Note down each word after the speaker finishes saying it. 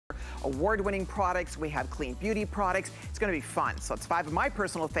award-winning products. We have clean beauty products. It's gonna be fun. So it's 5 of my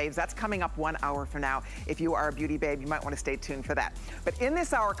personal faves. That's coming up 1 hour from now. If you are a beauty babe, you might wanna stay tuned for that. But in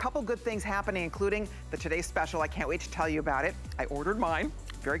this hour, a couple good things happening, including the Today's Special. I can't wait to tell you about it. I ordered mine.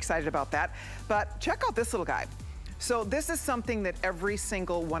 Very excited about that. But check out this little guy. So this is something that every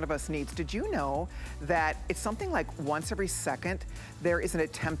single one of us needs. Did you know that it's something like once every second there is an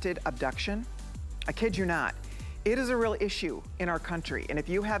attempted abduction? I kid you not. It is a real issue in our country. And if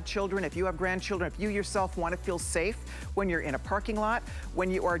you have children, if you have grandchildren, if you yourself want to feel safe when you're in a parking lot, when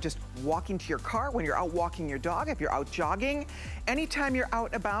you are just walking to your car, when you're out walking your dog, if you're out jogging, anytime you're out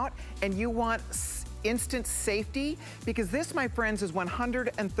and about and you want instant safety, because this, my friends, is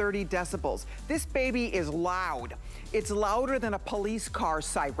 130 decibels. This baby is loud. It's louder than a police car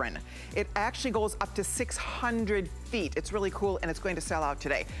siren. It actually goes up to 600 feet. It's really cool, and it's going to sell out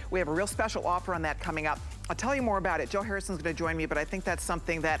today. We have a real special offer on that coming up. I'll tell you more about it. Joe Harrison's gonna join me, but I think that's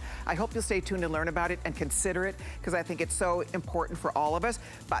something that I hope you'll stay tuned and learn about it and consider it, because I think it's so important for all of us.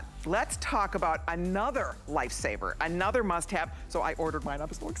 But let's talk about another lifesaver, another must-have. So I ordered mine.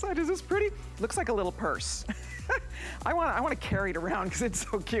 I'm so excited. Is this pretty? Looks like a little purse. I wanna carry it around because it's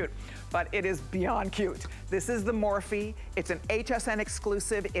so cute, but it is beyond cute. This is the Mophie. It's an HSN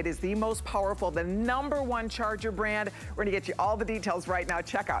exclusive. It is the most powerful, the #1 charger brand. We're gonna get you all the details right now.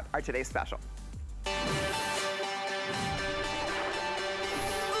 Check out our Today's Special.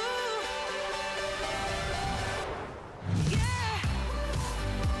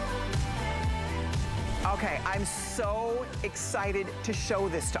 Okay, I'm so excited to show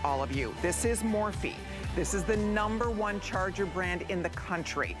this to all of you. This is Mophie. This is the #1 charger brand in the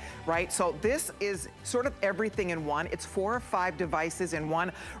country, right? So this is sort of everything in one. It's 4 or 5 devices in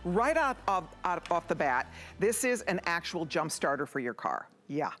one. Right off the bat, this is an actual jump starter for your car.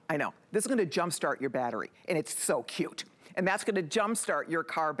 Yeah, I know. This is gonna jumpstart your battery, and it's so cute. And that's gonna jumpstart your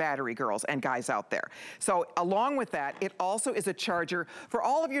car battery, girls and guys out there. So along with that, it also is a charger for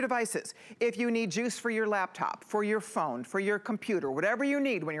all of your devices. If you need juice for your laptop, for your phone, for your computer, whatever you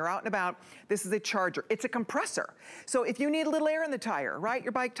need when you're out and about, this is a charger. It's a compressor. So if you need a little air in the tire, right?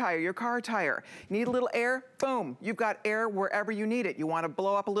 Your bike tire, your car tire, you need a little air, boom, you've got air wherever you need it. You wanna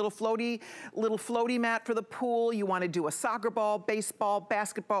blow up a little floaty mat for the pool. You wanna do a soccer ball, baseball,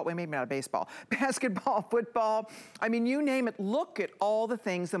 basketball, well, maybe not a baseball, basketball, football. I mean, you name it. Look at all the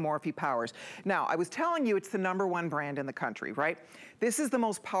things the Mophie powers. Now, I was telling you it's the #1 brand in the country, right? This is the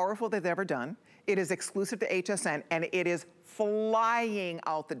most powerful they've ever done. It is exclusive to HSN, and it is flying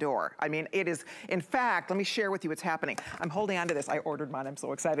out the door. I mean, it is, in fact, let me share with you what's happening. I'm holding on to this. I ordered mine. I'm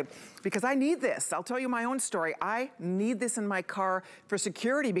so excited because I need this. I'll tell you my own story. I need this in my car for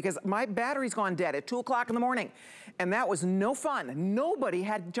security because my battery's gone dead at 2 o'clock in the morning, and that was no fun. Nobody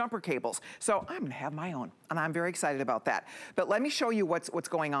had jumper cables. So I'm gonna have my own, and I'm very excited about that. But let me show you what's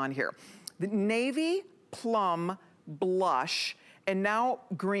going on here. The navy, plum, blush, and now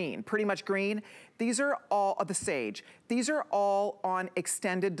green, pretty much green. These are all of the sage. These are all on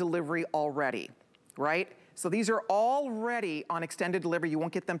extended delivery already, right? So these are already on extended delivery. You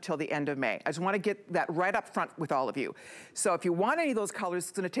won't get them till the end of May. I just wanna get that right up front with all of you. So if you want any of those colors,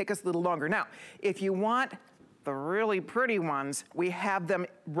 it's gonna take us a little longer. Now, if you want the really pretty ones, we have them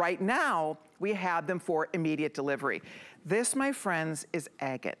right now. We have them for immediate delivery. This, my friends, is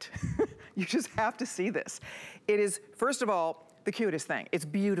agate. You just have to see this. It is, first of all, the cutest thing. It's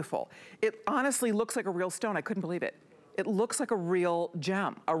beautiful. It honestly looks like a real stone. I couldn't believe it. It looks like a real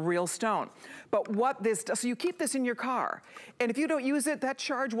gem, a real stone. But what this does, so you keep this in your car, and if you don't use it, that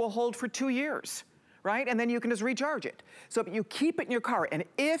charge will hold for 2 years, right? And then you can just recharge it. So you keep it in your car, and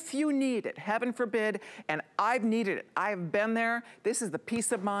if you need it, heaven forbid, and I've needed it, I've been there, this is the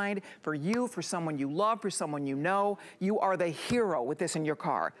peace of mind for you, for someone you love, for someone you know. You are the hero with this in your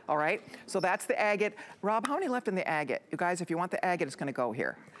car, all right? So that's the agate. Rob, how many left in the agate? You guys, if you want the agate, it's gonna go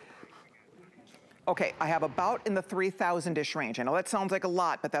here. Okay, I have about in the 3,000-ish range. I know that sounds like a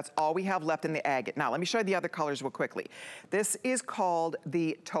lot, but that's all we have left in the agate. Now, let me show you the other colors real quickly. This is called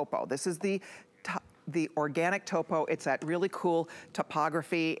the Topo. This is the organic topo. It's that really cool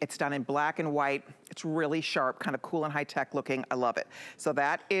topography. It's done in black and white. It's really sharp, kind of cool and high-tech looking. I love it. So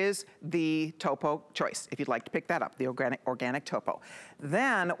that is the topo choice, if you'd like to pick that up, the organic topo.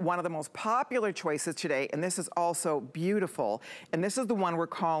 Then one of the most popular choices today, and this is also beautiful, and this is the one we're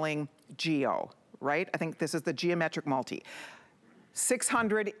calling Geo, right? I think this is the Geometric Multi.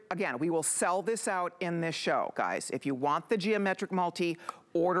 600, again, we will sell this out in this show, guys. If you want the Geometric Multi,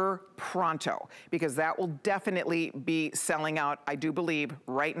 order pronto, because that will definitely be selling out, I do believe,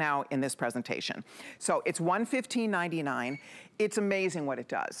 right now in this presentation. So it's $115.99. It's amazing what it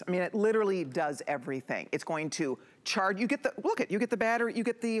does. I mean, it literally does everything. It's going to You get the, look it, you get the battery, you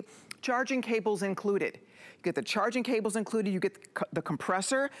get the charging cables included. You get the charging cables included, you get the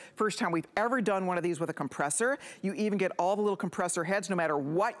compressor. First time we've ever done one of these with a compressor. You even get all the little compressor heads no matter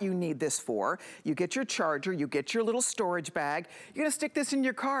what you need this for. You get your charger, you get your little storage bag. You're gonna stick this in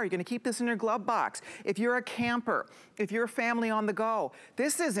your car, you're gonna keep this in your glove box. If you're a camper, if you're a family on the go,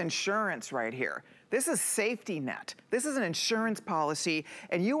 this is insurance right here. This is safety net. This is an insurance policy,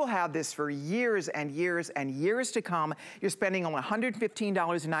 and you will have this for years and years and years to come. You're spending only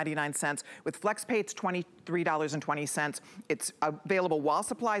 $115.99. With FlexPay, it's $23.20. It's available while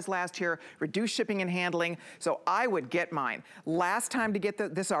supplies last here, reduced shipping and handling, so I would get mine. Last time to get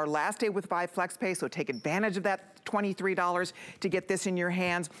this is our last day with 5 FlexPay, so take advantage of that $23 to get this in your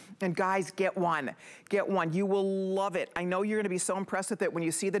hands. And guys, get one. Get one. You will love it. I know you're gonna be so impressed with it when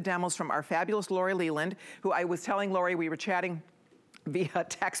you see the demos from our fabulous Lori Leland, who I was telling Lori, we were chatting via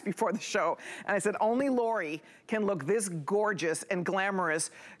text before the show, and I said, only Lori can look this gorgeous and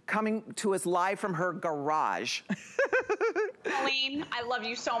glamorous coming to us live from her garage. Colleen, I love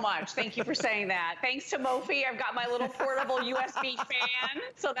you so much. Thank you for saying that. Thanks to Mophie, I've got my little portable USB fan,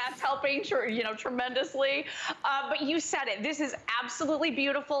 so that's helping, tremendously. But you said it. This is absolutely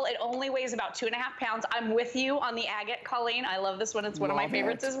beautiful. It only weighs about 2.5 pounds. I'm with you on the agate, Colleen. I love this one. It's one of my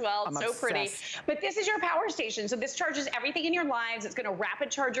favorites as well. It's so pretty. But this is your power station. So this charges everything in your lives. It's going to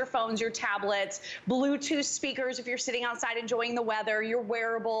rapid charge your phones, your tablets, Bluetooth speakers if you're sitting outside enjoying the weather, your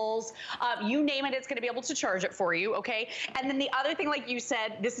wearables, you name it, it's going to be able to charge it for you, okay? And then the other thing, like you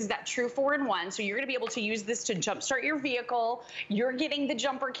said, this is that true 4-in-1. So you're going to be able to use this to jumpstart your vehicle. You're getting the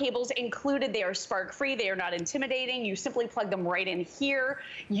jumper cables included. They are spark-free. They are not intimidating. You simply plug them right in here.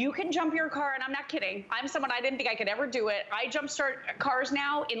 You can jump your car, and I'm not kidding. I'm someone, I didn't think I could ever do it. I jumpstart cars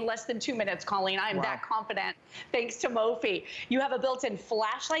now in less than 2 minutes, Colleen. I am that confident, thanks to Mophie. You have a built-in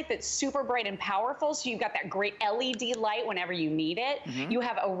flashlight that's super bright and powerful, so you've got that great LED light whenever you need it. You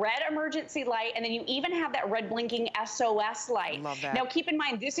have a red emergency light, and then you even have that red blinking SOS light. Love that. Now keep in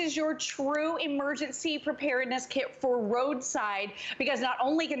mind, this is your true emergency preparedness kit for roadside, because not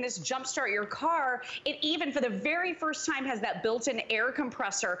only can this jumpstart your car, it even for the very first time has that built-in air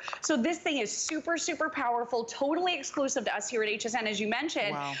compressor. So this thing is super, super powerful, totally exclusive to us here at HSN, as you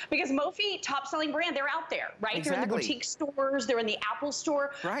mentioned, because Mophie, top selling brand, they're out there, right? Exactly. They're in the boutique stores, they're in the Apple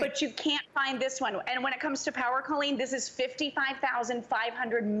store, but you can't find this one. And when it comes to power, Colleen, this is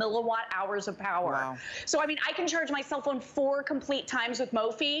 55,500 milliwatt hours of power. So I mean, I can charge my cell phone 4 complete times with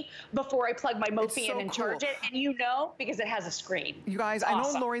Mophie before I plug my Mophie in and charge it. And you know, because it has a screen. You guys, I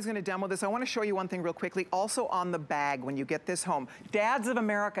know Lori's gonna demo this. I wanna show you one thing real quickly. Also on the bag when you get this home. Dads of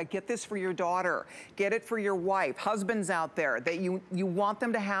America, get this for your daughter. Get it for your wife. Husbands out there, that you want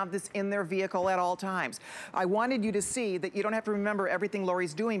them to have this in their vehicle at all times. I wanted you to see that you don't have to remember everything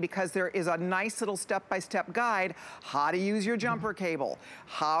Lori's doing, because there is a nice little step-by-step guide, how to use your jumper cable,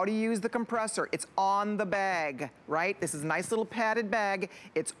 how to use the compressor. It's on the bag, right? This is a nice little padded bag.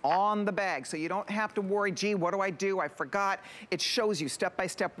 It's on the bag, so you don't have to worry, gee, what do I do? I forgot. It shows you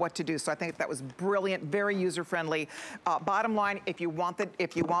step-by-step what to do, so I think that was brilliant, very user-friendly. Bottom line, if you want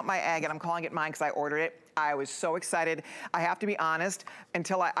my agate, I'm calling it mine because I ordered it. I was so excited. I have to be honest,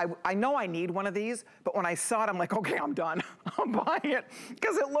 until I know I need one of these, but when I saw it, I'm like, okay, I'm done. I'm buying it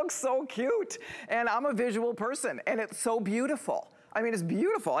because it looks so cute. And I'm a visual person, and it's so beautiful. I mean, it's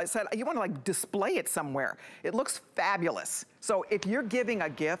beautiful. I said, you want to like display it somewhere. It looks fabulous. So if you're giving a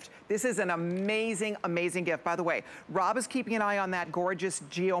gift, this is an amazing, amazing gift. By the way, Rob is keeping an eye on that gorgeous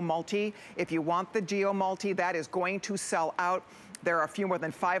Geo Multi. If you want the Geo Multi, that is going to sell out. There are a few more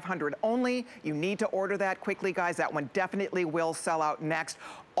than 500 only. You need to order that quickly, guys. That one definitely will sell out next.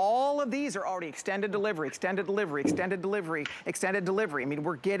 All of these are already extended delivery, extended delivery, extended delivery, extended delivery. I mean,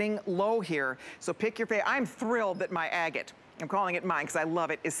 we're getting low here. So pick your favorite. I'm thrilled that my agate, I'm calling it mine because I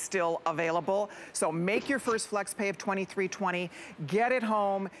love it, is still available. So make your first flex pay of $23.20. Get it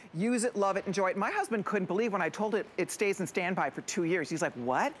home, use it, love it, enjoy it. My husband couldn't believe when I told it it stays in standby for 2 years. He's like,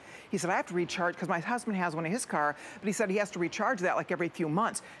 what? He said, I have to recharge, because my husband has one in his car, but he said he has to recharge that like every few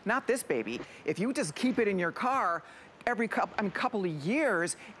months. Not this baby. If you just keep it in your car, every couple of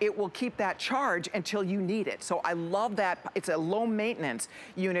years, it will keep that charge until you need it. So I love that. It's a low maintenance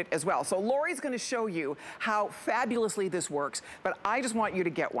unit as well. So Lori's gonna show you how fabulously this works, but I just want you to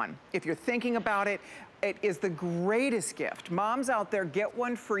get one. If you're thinking about it, it is the greatest gift. Moms out there, get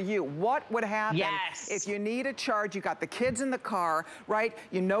one for you. What would happen if you need a charge, you got the kids in the car, right?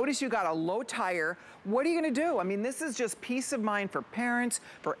 You notice you got a low tire. What are you gonna do? I mean, this is just peace of mind for parents,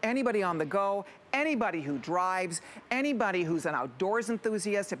 for anybody on the go, anybody who drives, anybody who's an outdoors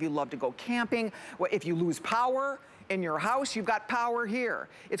enthusiast, if you love to go camping, if you lose power, in your house, you've got power here.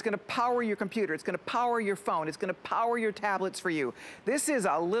 It's gonna power your computer. It's gonna power your phone. It's gonna power your tablets for you. This is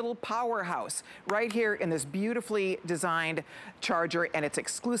a little powerhouse right here in this beautifully designed charger, and it's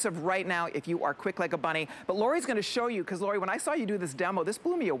exclusive right now if you are quick like a bunny. But Lori's gonna show you, because Lori, when I saw you do this demo, this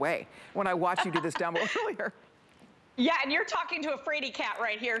blew me away when I watched you do this demo earlier. Yeah, and you're talking to a fraidy cat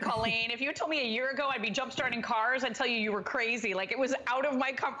right here, Colleen. If you told me a year ago I'd be jump-starting cars, I'd tell you you were crazy. Like, it was out of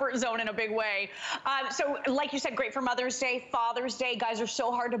my comfort zone in a big way. So like you said, great for Mother's Day, Father's Day. Guys are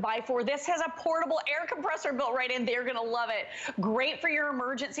so hard to buy for. This has a portable air compressor built right in. They're gonna love it. Great for your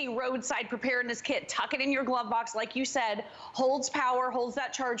emergency roadside preparedness kit. Tuck it in your glove box. Like you said, holds power, holds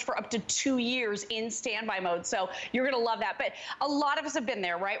that charge for up to 2 years in standby mode. So you're gonna love that. But a lot of us have been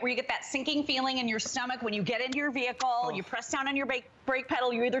there, right? Where you get that sinking feeling in your stomach when you get into your vehicle. You press down on your brake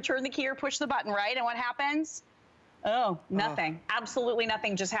pedal, you either turn the key or push the button, right? And what happens? Oh, nothing. Absolutely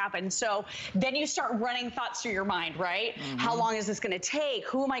nothing just happened. So then you start running thoughts through your mind, right? How long is this going to take?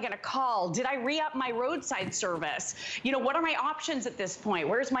 Who am I going to call? Did I re-up my roadside service? You know, what are my options at this point?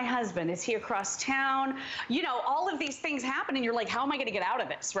 Where's my husband? Is he across town? You know, all of these things happen and you're like, how am I going to get out of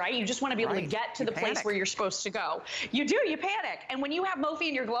this, right? You just want to be able to get to the place where you're supposed to go. You do, you panic. And when you have Mophie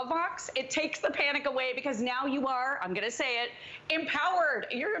in your glove box, it takes the panic away because now you are, I'm going to say it, empowered.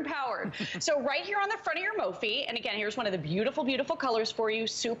 You're empowered. So right here on the front of your Mophie, and again, here's one of the beautiful, beautiful colors for you.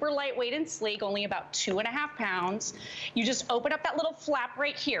 Super lightweight and sleek, only about 2.5 pounds. You just open up that little flap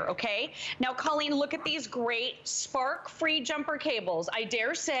right here, okay? Now, Colleen, look at these great spark-free jumper cables. I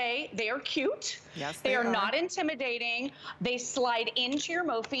dare say they are cute. Yes, they are not intimidating. They slide into your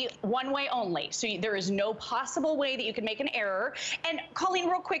Mophie one way only. So there is no possible way that you can make an error. And Colleen,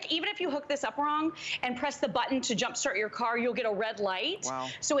 real quick, even if you hook this up wrong and press the button to jumpstart your car, you'll get a red light. Wow.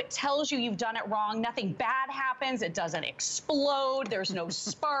 So it tells you you've done it wrong. Nothing bad happens. It doesn't explode. There's no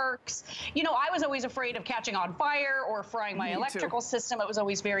sparks. You know, I was always afraid of catching on fire or frying my electrical system. It was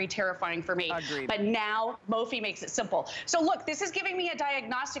always very terrifying for me. Agreed. But now Mophie makes it simple. So look, this is giving me a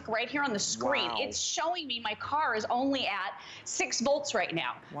diagnostic right here on the screen. Wow. It's showing me my car is only at 6 volts right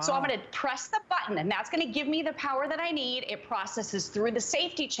now. Wow. So I'm going to press the button, and that's going to give me the power that I need. It processes through the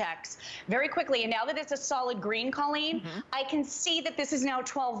safety checks very quickly. And now that it's a solid green, Colleen, I can see that this is now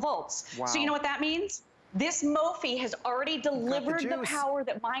 12 volts. Wow. So you know what that means? This Mophie has already delivered the power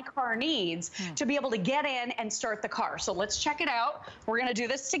that my car needs to be able to get in and start the car. So let's check it out. We're going to do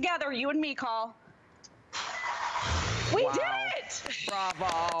this together, you and me, Call. We did it!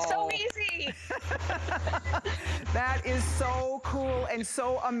 Bravo! So easy! That is so cool and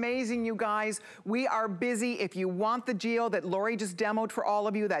so amazing, you guys. We are busy. If you want the Geo that Lori just demoed for all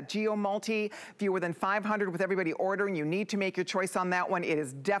of you, that Geo Multi, if you're within 500 with everybody ordering, you need to make your choice on that one. It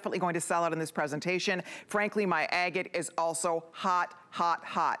is definitely going to sell out in this presentation. Frankly, my agate is also hot. Hot,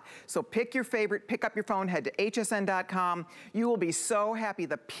 hot. So pick your favorite, pick up your phone, head to hsn.com. You will be so happy.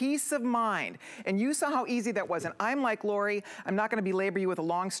 The peace of mind. And you saw how easy that was. And I'm like Lori, I'm not gonna belabor you with a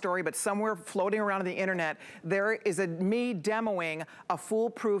long story, but somewhere floating around on the internet, there is me demoing a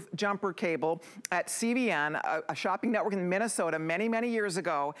foolproof jumper cable at CVN, a shopping network in Minnesota many, many years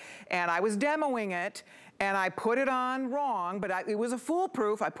ago. And I was demoing it. And I put it on wrong, but it was a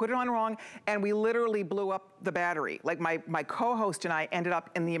foolproof. I put it on wrong, and we literally blew up the battery. Like my co-host and I ended up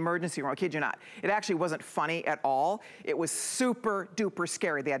in the emergency room. I kid you not. It actually wasn't funny at all. It was super duper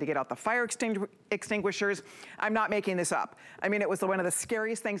scary. They had to get out the fire extinguishers. I'm not making this up. I mean, it was one of the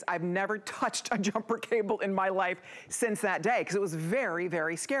scariest things. I've never touched a jumper cable in my life since that day, because it was very,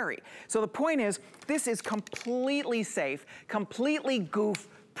 very scary. So the point is, this is completely safe, completely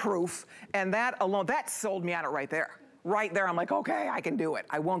goof-proof, and that alone, that sold me on it right there. Right there, I'm like, okay, I can do it.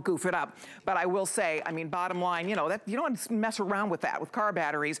 I won't goof it up. But I will say, I mean, bottom line, you know, that you don't mess around with that, with car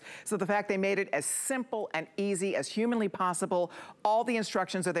batteries. So the fact they made it as simple and easy as humanly possible, all the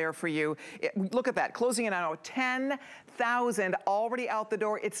instructions are there for you. Look at that, closing in on 10,000 already out the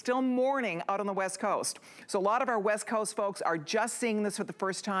door. It's still morning out on the West Coast. So a lot of our West Coast folks are just seeing this for the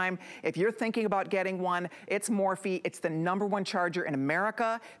first time. If you're thinking about getting one, it's Mophie. It's the #1 charger in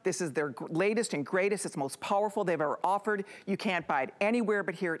America. This is their latest and greatest. It's the most powerful they've ever offered. You can't buy it anywhere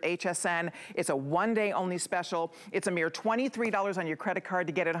but here at HSN. It's a one-day only special. It's a mere $23 on your credit card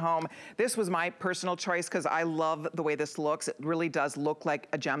to get it home. This was my personal choice because I love the way this looks. It really does look like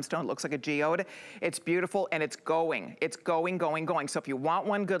a gemstone. It looks like a geode. It's beautiful and it's going. It's going, going, going. So if you want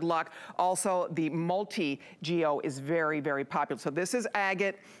one, good luck. Also, the multi-geo is very, very popular. So this is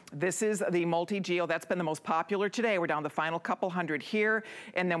agate. This is the multi-geo. That's been the most popular today. We're down to the final couple hundred here.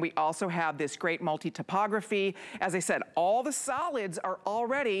 And then we also have this great multi-topography. As I said, all the solids are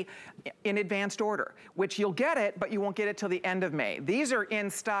already in advanced order, which you'll get it, but you won't get it till the end of May. These are in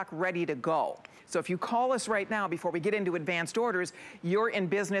stock, ready to go. So if you call us right now before we get into advanced orders, you're in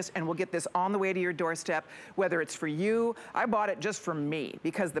business and we'll get this on the way to your doorstep, whether it's for you. I bought it just for me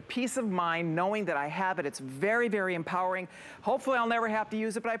because the peace of mind knowing that I have it, it's very, very empowering. Hopefully I'll never have to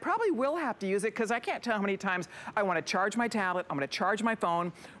use it, but I probably will have to use it because I can't tell how many times I want to charge my tablet, I'm going to charge my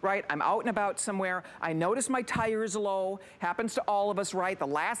phone, right? I'm out and about somewhere. I notice my tire is low. Happens to all of us, right? The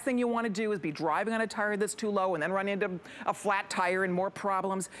last thing you want to do is be driving on a tire that's too low and then run into a flat tire and more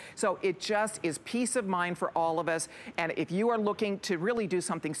problems. So it just is peace of mind for all of us. And if you are looking to really do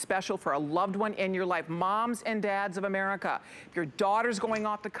something special for a loved one in your life, moms and dads of America, if your daughter's going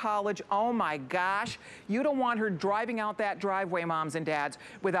off to college, oh my gosh, you don't want her driving out that driveway, moms and dads,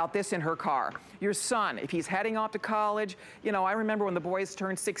 without this in her car. Your son, if he's heading off to college, you know, I remember when the boys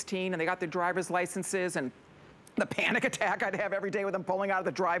turned 16 and they got their driver's licenses and the panic attack I'd have every day with them pulling out of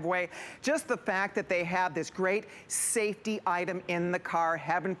the driveway. Just the fact that they have this great safety item in the car,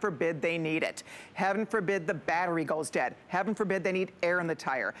 heaven forbid they need it. Heaven forbid the battery goes dead. Heaven forbid they need air in the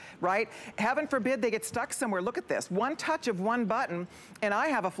tire, right? Heaven forbid they get stuck somewhere. Look at this, one touch of one button and I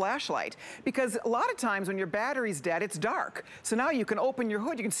have a flashlight. Because a lot of times when your battery's dead, it's dark. So now you can open your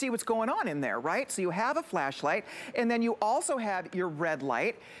hood, you can see what's going on in there, right? So you have a flashlight and then you also have your red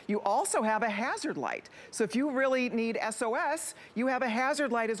light. You also have a hazard light. So if you really need SOS, you have a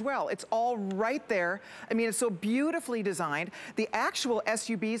hazard light as well. It's all right there. I mean, it's so beautifully designed. The actual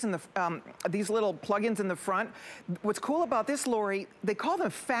SUVs and these little plugins in the front, what's cool about this, Lori, they call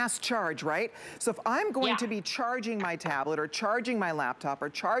them fast charge, right? So if I'm going to be charging my tablet or charging my laptop or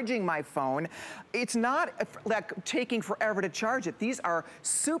charging my phone, it's not like taking forever to charge it. These are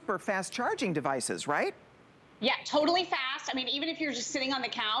super fast charging devices, right? Yeah, totally fast. I mean, even if you're just sitting on the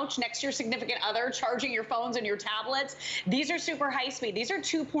couch next to your significant other, charging your phones and your tablets, these are super high speed. These are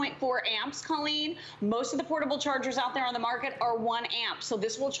 2.4 amps, Colleen. Most of the portable chargers out there on the market are 1 amp. So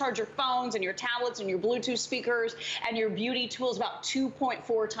this will charge your phones and your tablets and your Bluetooth speakers and your beauty tools about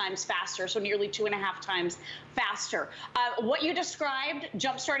 2.4 times faster. So nearly 2.5 times faster. What you described,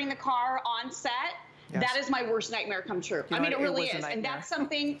 jump starting the car on set, yes. That is my worst nightmare come true. You know, I mean, it really is. And that's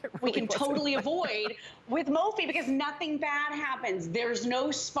something we can totally avoid with Mophie because nothing bad happens. There's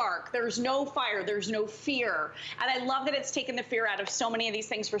no spark. There's no fire. There's no fear. And I love that it's taken the fear out of so many of these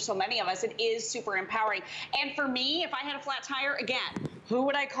things for so many of us. It is super empowering. And for me, if I had a flat tire, again, who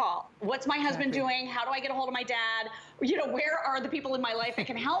would I call? What's my husband doing? How do I get a hold of my dad? You know, where are the people in my life that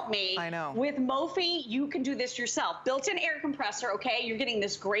can help me? I know. With Mophie, you can do this yourself. Built-in air compressor, okay? You're getting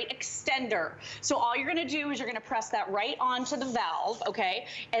this great extender. So all you're gonna do is you're gonna press that right onto the valve, okay?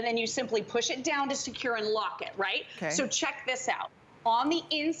 And then you simply push it down to secure and lock it, right? Okay. So check this out. On the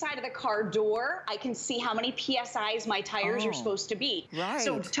inside of the car door, I can see how many PSIs my tires are supposed to be. Right.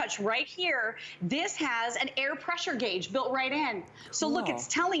 So touch right here. This has an air pressure gauge built right in. So look, it's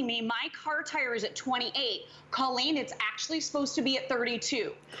telling me my car tire is at 28. Colleen, it's actually supposed to be at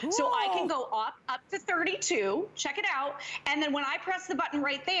 32. Cool. So I can go up to 32, check it out. And then when I press the button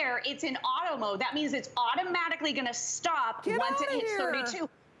right there, it's in auto mode. That means it's automatically gonna stop once it hits 32.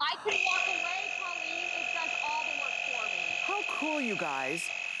 I can walk away, Colleen. It does all the work for me. How cool, you guys.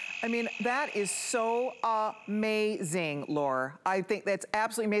 I mean, that is so amazing, Laura. I think that's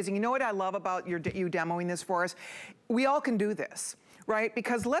absolutely amazing. You know what I love about you demoing this for us? We all can do this, right?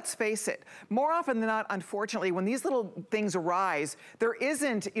 Because let's face it, more often than not, unfortunately, when these little things arise, there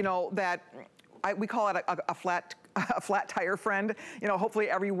isn't, you know, that, we call it a flat tire friend. You know,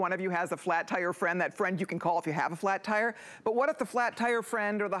 hopefully every one of you has a flat tire friend, that friend you can call if you have a flat tire. But what if the flat tire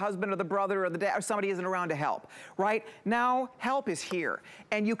friend or the husband or the brother or the dad or somebody isn't around to help, right? Now, help is here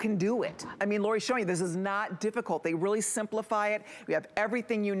and you can do it. I mean, Lori's showing you this is not difficult. They really simplify it. We have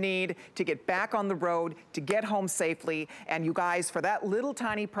everything you need to get back on the road, to get home safely. And you guys, for that little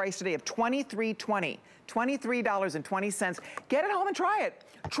tiny price today of $23.20, $23.20, get it home and try it.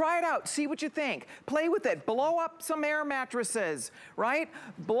 Try it out, see what you think. Play with it, blow up some air mattresses, right?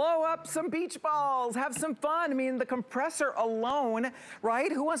 Blow up some beach balls, have some fun. I mean, the compressor alone,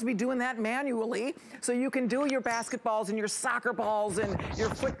 right? Who wants to be doing that manually? So you can do your basketballs and your soccer balls and your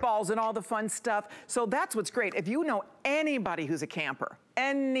footballs and all the fun stuff. So that's what's great. If you know anybody who's a camper,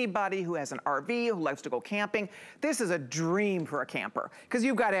 anybody who has an RV, who likes to go camping, this is a dream for a camper because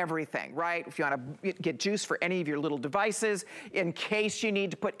you've got everything, right? If you want to get juice for any of your little devices, in case you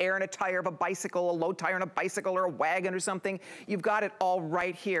need to put air in a tire of a bicycle, a low tire in a bicycle or a wagon or something, you've got it all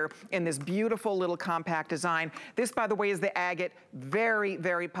right here in this beautiful little compact design. This, by the way, is the agate. Very,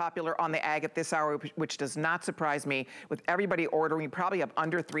 very popular on the agate this hour, which does not surprise me. With everybody ordering, you probably have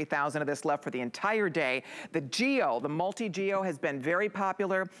under 3,000 of this left for the entire day. The Geo, the multi-Geo, has been very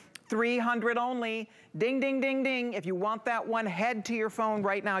popular. 300 only. Ding, ding, ding, ding. If you want that one, head to your phone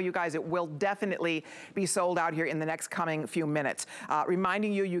right now, you guys. It will definitely be sold out here in the next coming few minutes.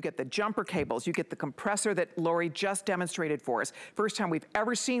 Reminding you, you get the jumper cables, you get the compressor that Lori just demonstrated for us. First time we've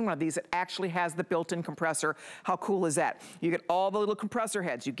ever seen one of these that actually has the built-in compressor. How cool is that? You get all the little compressor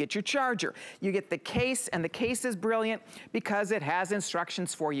heads, you get your charger, you get the case, and the case is brilliant because it has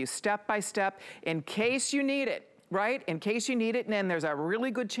instructions for you step by step in case you need it. Right? In case you need it, and then there's a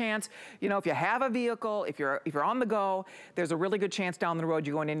really good chance, you know, if you have a vehicle, if you're on the go, there's a really good chance down the road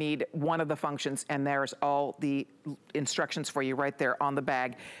you're going to need one of the functions, and there's all the instructions for you right there on the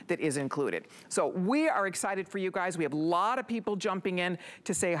bag that is included. So we are excited for you guys. We have a lot of people jumping in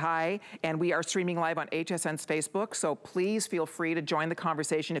to say hi, and we are streaming live on HSN's Facebook, so please feel free to join the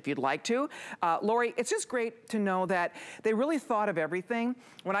conversation if you'd like to. Lori, it's just great to know that they really thought of everything.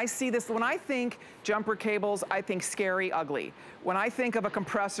 When I see this, when I think jumper cables, I think scary, ugly. When I think of a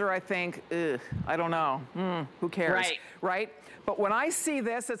compressor, I think, ugh, I don't know, who cares, right? But when I see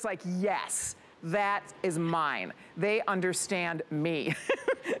this, it's like, yes, that is mine. They understand me,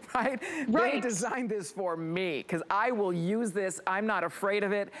 right? They designed this for me because I will use this. I'm not afraid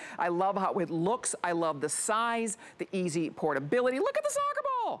of it. I love how it looks. I love the size, the easy portability. Look at the soccer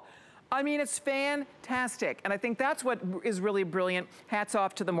ball. I mean, it's fantastic. And I think that's what is really brilliant. Hats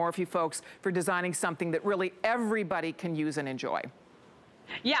off to the Mophie folks for designing something that really everybody can use and enjoy.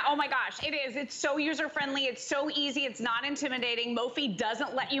 Yeah, oh my gosh, it is. It's so user-friendly. It's so easy. It's not intimidating. Mophie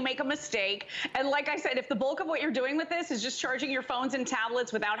doesn't let you make a mistake. And like I said, if the bulk of what you're doing with this is just charging your phones and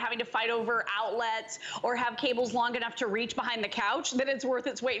tablets without having to fight over outlets or have cables long enough to reach behind the couch, then it's worth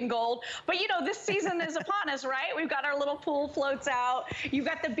its weight in gold. But you know, this season is upon us, right? We've got our little pool floats out. You've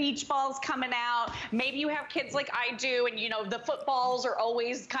got the beach balls coming out. Maybe you have kids like I do, and you know, the footballs are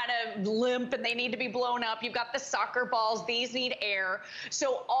always kind of limp and they need to be blown up. You've got the soccer balls. These need air.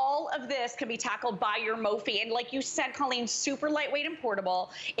 So all of this can be tackled by your Mophie. And like you said, Colleen, super lightweight and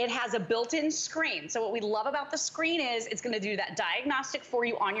portable. It has a built-in screen. So what we love about the screen is it's going to do that diagnostic for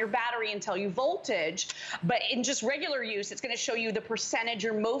you on your battery and tell you voltage. But in just regular use, it's going to show you the percentage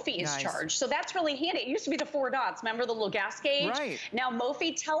your Mophie is charged. So that's really handy. It used to be the 4 dots. Remember the little gas gauge? Right. Now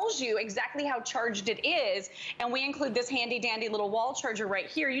Mophie tells you exactly how charged it is. And we include this handy dandy little wall charger right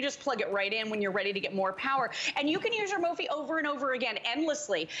here. You just plug it right in when you're ready to get more power. And you can use your Mophie over and over again, endlessly.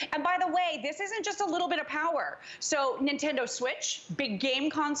 And by the way, this isn't just a little bit of power. So Nintendo Switch, big game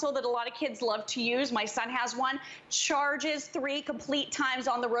console that a lot of kids love to use. My son has one, charges 3 complete times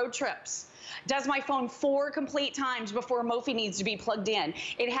on the road trips. Does my phone 4 complete times before Mophie needs to be plugged in.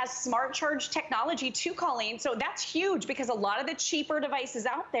 It has smart charge technology too, Colleen. So that's huge because a lot of the cheaper devices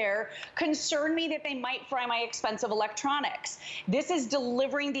out there concern me that they might fry my expensive electronics. This is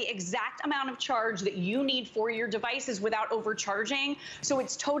delivering the exact amount of charge that you need for your devices without overcharging. So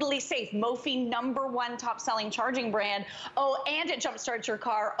it's totally safe. Mophie, #1 top selling charging brand. Oh, and it jumpstarts your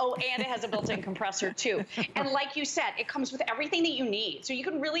car. Oh, and it has a built-in compressor too. And like you said, it comes with everything that you need. So you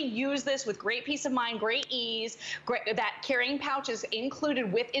can really use this with great peace of mind, great ease. That carrying pouch is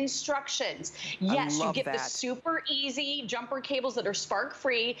included with instructions. Yes, you get the super easy jumper cables that are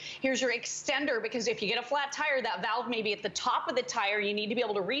spark-free. Here's your extender, because if you get a flat tire, that valve may be at the top of the tire. You need to be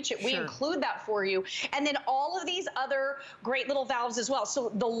able to reach it. We include that for you. And then all of these other great little valves as well. So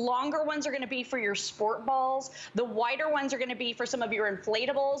the longer ones are going to be for your sport balls. The wider ones are going to be for some of your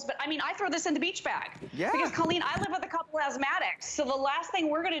inflatables. But I mean, I throw this in the beach bag. Yeah. Because Colleen, I live with a couple of asthmatics. So the last thing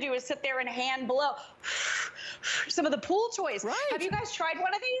we're going to do is sit there and hand blow some of the pool toys. Right. Have you guys tried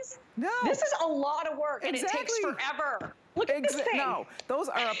one of these? No. This is a lot of work and it takes forever. Look at this thing. No, those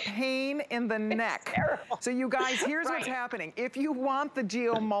are a pain in the neck. Terrible. So you guys, here's what's happening. If you want the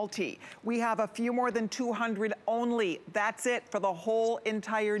Geo Multi, we have a few more than 200 only. That's it for the whole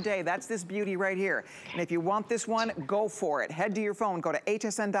entire day. That's this beauty right here. And if you want this one, go for it. Head to your phone, go to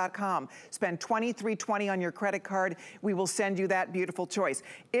hsn.com, spend $23.20 on your credit card. We will send you that beautiful choice.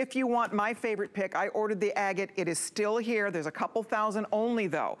 If you want my favorite pick, I ordered the agate. It is still here. There's a couple thousand only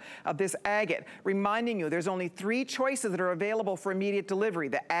though of this agate. Reminding you, there's only 3 choices that are available for immediate delivery: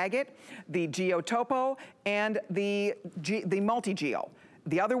 the agate, the Geo Topo, and the multi-Geo.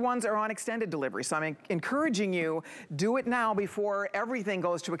 The other ones are on extended delivery. So I'm encouraging you, do it now before everything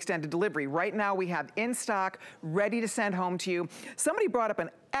goes to extended delivery. Right now we have in stock, ready to send home to you. Somebody brought up an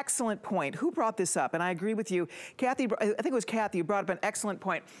excellent point. Who brought this up? And I agree with you. Kathy, I think it was Kathy who brought up an excellent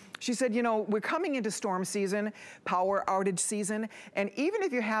point. She said, you know, we're coming into storm season, power outage season, and even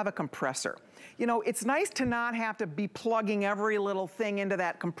if you have a compressor, you know, it's nice to not have to be plugging every little thing into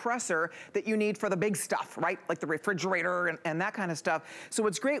that compressor that you need for the big stuff, right? Like the refrigerator and that kind of stuff. So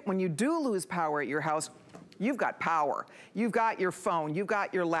it's great when you do lose power at your house, you've got power. You've got your phone, you've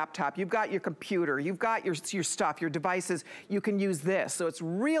got your laptop, you've got your computer, you've got your stuff, your devices. You can use this. So it's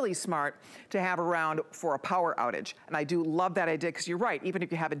really smart to have around for a power outage. And I do love that idea because you're right. Even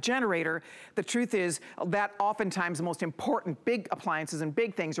if you have a generator, the truth is that oftentimes the most important big appliances and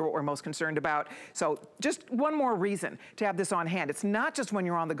big things are what we're most concerned about. So just one more reason to have this on hand. It's not just when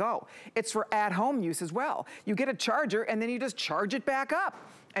you're on the go. It's for at-home use as well. You get a charger and then you just charge it back up.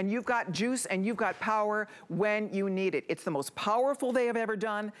 And you've got juice and you've got power when you need it. It's the most powerful they have ever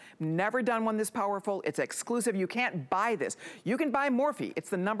done. Never done one this powerful. It's exclusive. You can't buy this. You can buy Mophie. It's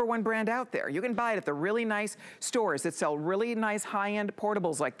the #1 brand out there. You can buy it at the really nice stores that sell really nice high-end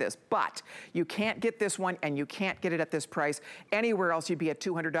portables like this. But you can't get this one and you can't get it at this price. Anywhere else you'd be at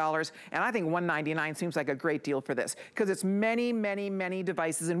 $200. And I think $199 seems like a great deal for this because it's many, many, many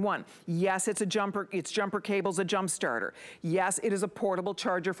devices in one. Yes, it's jumper cables, a jump starter. Yes, it is a portable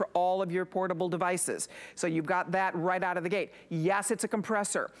charger for all of your portable devices. So you've got that right out of the gate. Yes, it's a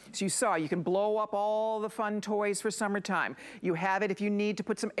compressor. So you saw, you can blow up all the fun toys for summertime. You have it if you need to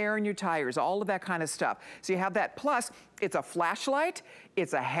put some air in your tires, all of that kind of stuff. So you have that. Plus, it's a flashlight,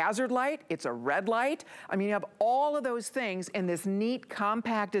 it's a hazard light, it's a red light. I mean, you have all of those things in this neat,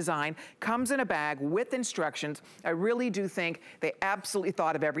 compact design, comes in a bag with instructions. I really do think they absolutely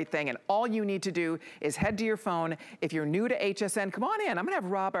thought of everything, and all you need to do is head to your phone. If you're new to HSN, come on in. I'm gonna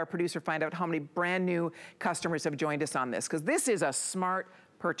have Rob, our producer, find out how many brand new customers have joined us on this, because this is a smart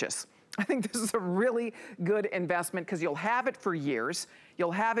purchase. I think this is a really good investment because you'll have it for years.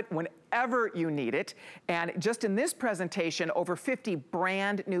 You'll have it whenever you need it. And just in this presentation, over 50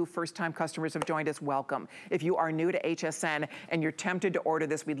 brand new first-time customers have joined us. Welcome. If you are new to HSN and you're tempted to order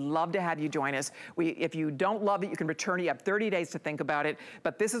this, we'd love to have you join us. If you don't love it, you can return it. You have 30 days to think about it.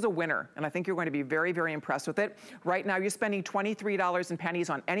 But this is a winner, and I think you're going to be very, very impressed with it. Right now, you're spending $23 and pennies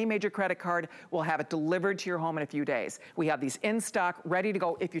on any major credit card. We'll have it delivered to your home in a few days. We have these in stock, ready to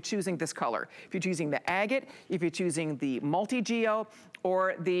go if you're choosing this color. If you're choosing the agate, if you're choosing the multi-geo,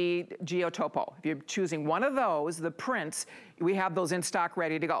 or the Geotopo. If you're choosing one of those, the prints, we have those in stock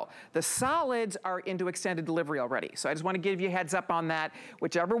ready to go. The solids are into extended delivery already. So I just want to give you a heads up on that.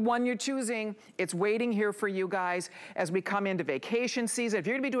 Whichever one you're choosing, it's waiting here for you guys as we come into vacation season. If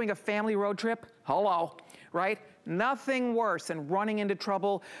you're gonna be doing a family road trip, hello, right? Nothing worse than running into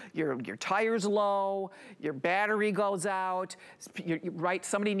trouble. Your tire's low, your battery goes out, right?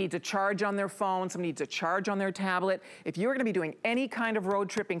 Somebody needs a charge on their phone, somebody needs a charge on their tablet. If you're gonna be doing any kind of road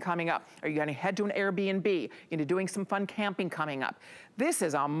tripping coming up, are you gonna head to an Airbnb? You're gonna be doing some fun camping coming up. This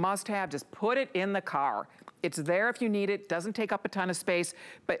is a must-have, just put it in the car. It's there if you need it, doesn't take up a ton of space,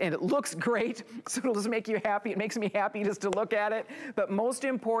 and it looks great, so it'll just make you happy. It makes me happy just to look at it. But most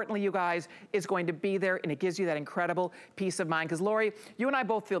importantly, you guys, it's going to be there, and it gives you that incredible peace of mind. Because Lori, you and I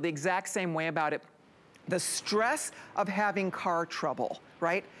both feel the exact same way about it. The stress of having car trouble,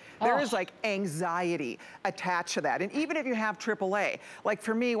 right? There is like anxiety attached to that. And even if you have AAA, like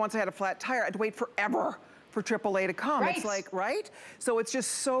for me, once I had a flat tire, I had to wait forever for AAA to come. Right. It's like, right? So it's just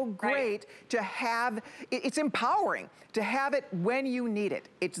so great to have, it's empowering to have it when you need it.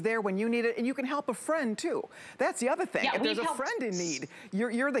 It's there when you need it, and you can help a friend too. That's the other thing. Yeah, if there's a friend in need,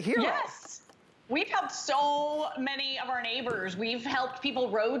 you're the hero. Yes. We've helped so many of our neighbors. We've helped people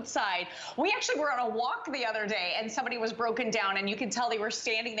roadside. We actually were on a walk the other day and somebody was broken down, and you can tell they were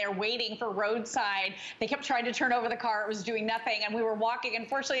standing there waiting for roadside. They kept trying to turn over the car. It was doing nothing, and we were walking.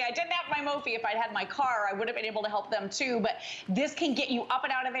 Unfortunately, I didn't have my Mophie. If I'd had my car, I would have been able to help them too. But this can get you up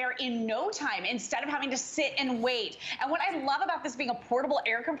and out of there in no time instead of having to sit and wait. And what I love about this being a portable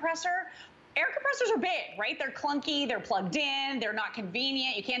air compressor, air compressors are big, right? They're clunky, they're plugged in, they're not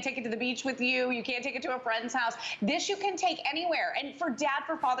convenient. You can't take it to the beach with you. You can't take it to a friend's house. This you can take anywhere. And for Dad,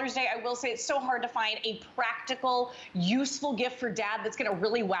 for Father's Day, I will say it's so hard to find a practical, useful gift for Dad that's gonna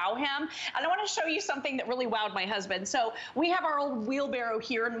really wow him. And I wanna show you something that really wowed my husband. So we have our old wheelbarrow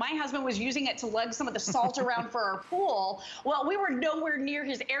here, and my husband was using it to lug some of the salt around for our pool. Well, we were nowhere near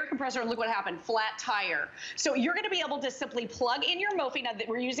his air compressor, and look what happened, flat tire. So you're gonna be able to simply plug in your Mophie. Now that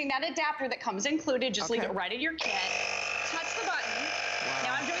we're using that adapter that comes included, just leave it right in your kit. Touch the button. Wow.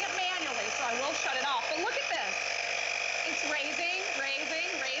 Now I'm doing it manually, so I will shut it off. But look at this. It's it's raising.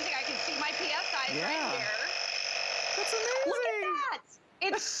 I can see my PSIs right here. That's amazing. Look at that.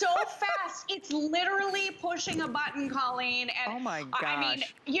 It's so fast. It's literally pushing a button, Colleen. And oh my gosh. I mean,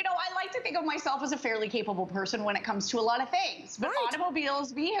 you know, I like to think of myself as a fairly capable person when it comes to a lot of things. But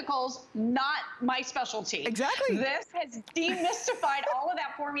automobiles, vehicles, not my specialty. Exactly. This has demystified all of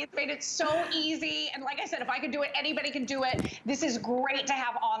that for me. It's made it so easy. And like I said, if I could do it, anybody can do it. This is great to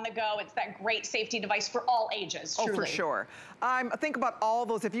have on the go. It's that great safety device for all ages, truly. Oh, for sure. Think about all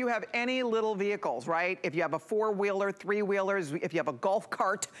those. If you have any little vehicles, right? If you have a four-wheeler, three-wheelers, if you have a golf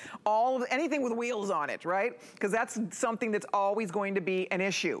cart, anything with wheels on it, right? Because that's something that's always going to be an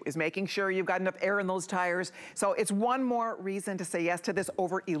issue, is making sure you've got enough air in those tires. So it's one more reason to say yes to this.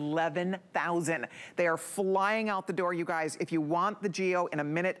 Over 11,000. They are flying out the door, you guys. If you want the Geo, in a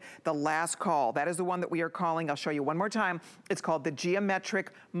minute, the last call. That is the one that we are calling. I'll show you one more time. It's called the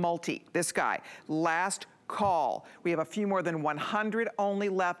Geometric Multi. This guy. Last call. We have a few more than 100 only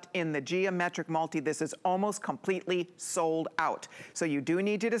left in the Geometric Multi. This is almost completely sold out. So you do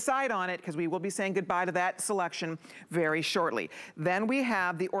need to decide on it, because we will be saying goodbye to that selection very shortly. Then we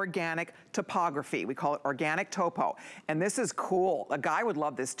have the Organic Topography. We call it Organic Topo. And this is cool. A guy would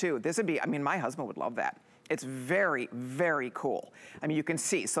love this too. This would be, I mean, my husband would love that. It's very, very cool. I mean, you can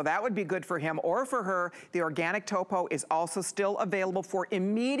see. So that would be good for him or for her. The Organic Topo is also still available for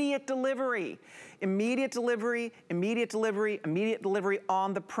immediate delivery. Immediate delivery, immediate delivery, immediate delivery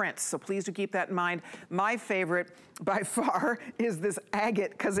on the prints. So please do keep that in mind. My favorite by far is this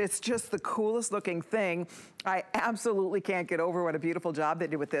agate, because it's just the coolest looking thing. I absolutely can't get over what a beautiful job they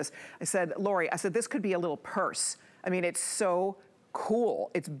did with this. I said, Lori, I said, this could be a little purse. I mean, it's so cool.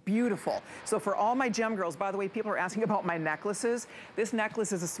 It's beautiful. So for all my gem girls, by the way, people are asking about my necklaces. This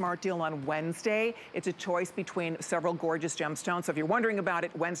necklace is a smart deal on Wednesday. It's a choice between several gorgeous gemstones. So if you're wondering about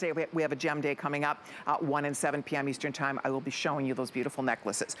it, Wednesday we have a gem day coming up, 1 and 7 p.m. Eastern time. I will be showing you those beautiful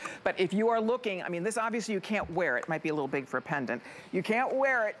necklaces. But if you are looking, I mean, this obviously you can't wear it. It might be a little big for a pendant. You can't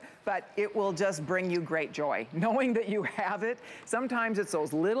wear it, but it will just bring you great joy, knowing that you have it. Sometimes it's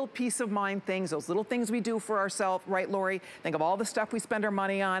those little peace of mind things, those little things we do for ourselves, right, Lori? Think of all the stuff we spend our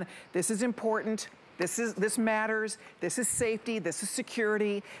money on. This is important. This matters. This is safety. This is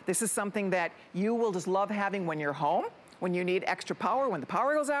security. This is something that you will just love having when you're home, when you need extra power, when the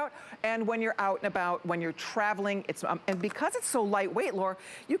power goes out, and when you're out and about, when you're traveling. It's and because it's so lightweight, Laura,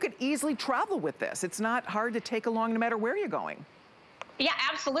 you could easily travel with this. It's not hard to take along no matter where you're going. Yeah,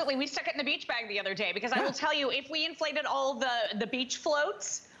 absolutely. We stuck it in the beach bag the other day, because I will tell you, if we inflated all the beach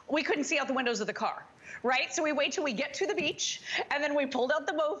floats, we couldn't see out the windows of the car. Right? So we wait till we get to the beach, and then we pulled out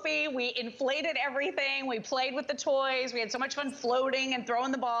the Mophie, we inflated everything, we played with the toys, we had so much fun floating and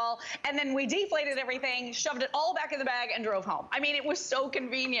throwing the ball, and then we deflated everything, shoved it all back in the bag, and drove home. I mean, it was so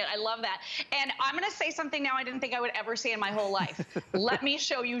convenient. I love that. And I'm going to say something now I didn't think I would ever say in my whole life. Let me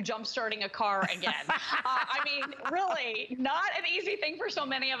show you jump starting a car again. I mean, really, not an easy thing for so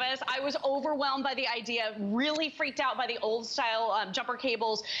many of us. I was overwhelmed by the idea, really freaked out by the old style jumper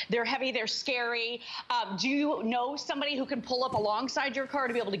cables. They're heavy, they're scary. Do you know somebody who can pull up alongside your car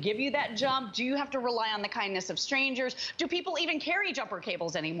to be able to give you that jump? Do you have to rely on the kindness of strangers? Do people even carry jumper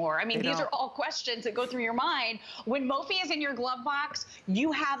cables anymore? I mean, these are all questions that go through your mind. When Mophie is in your glove box,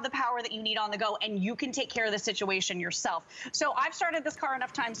 you have the power that you need on the go, and you can take care of the situation yourself. So I've started this car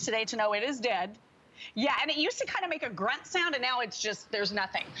enough times today to know it is dead. Yeah, and it used to kind of make a grunt sound, and now it's just, there's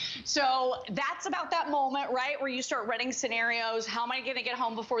nothing. So that's about that moment, right, where you start running scenarios. How am I going to get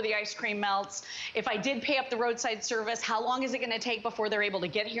home before the ice cream melts? If I did pay up the roadside service, how long is it going to take before they're able to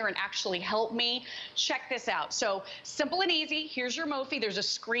get here and actually help me? Check this out. So simple and easy. Here's your Mophie. There's a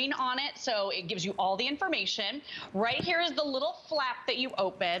screen on it, so it gives you all the information. Right here is the little flap that you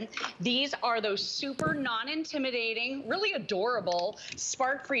open. These are those super non-intimidating, really adorable,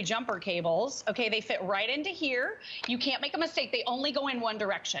 spark-free jumper cables. Okay, they fit right into here. You can't make a mistake. They only go in one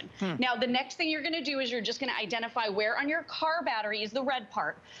direction. Now, the next thing you're going to do is you're just going to identify where on your car battery is the red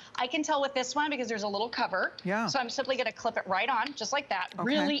part. I can tell with this one because there's a little cover. Yeah. So I'm simply going to clip it right on, just like that. Okay.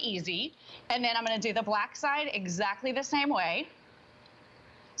 Really easy. And then I'm going to do the black side exactly the same way.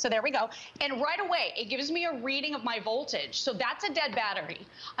 So there we go. And right away, it gives me a reading of my voltage. So that's a dead battery.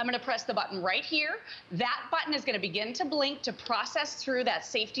 I'm going to press the button right here. That button is going to begin to blink to process through that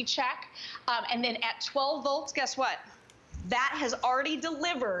safety check. And then at 12 volts, guess what? That has already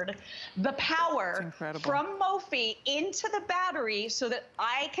delivered the power from Mophie into the battery so that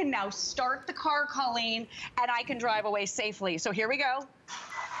I can now start the car, Colleen, and I can drive away safely. So here we go.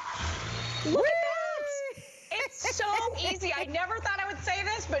 Look at that. It's so easy. I never thought I would say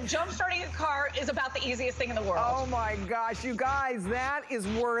this, but jump starting a car is about the easiest thing in the world. Oh my gosh, you guys, that is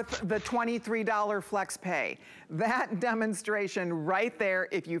worth the $23 flex pay. That demonstration right there,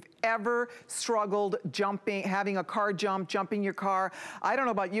 if you've ever struggled jumping, having a car jump, jumping your car, I don't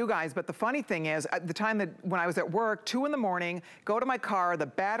know about you guys, but the funny thing is, at the time that when I was at work, 2 in the morning, go to my car, the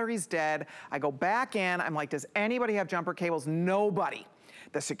battery's dead, I go back in, I'm like, does anybody have jumper cables? Nobody.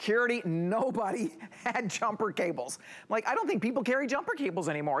 The security, nobody had jumper cables. Like, I don't think people carry jumper cables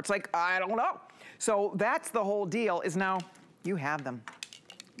anymore. It's like, I don't know. So that's the whole deal, is now you have them.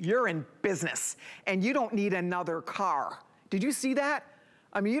 You're in business, and you don't need another car. Did you see that?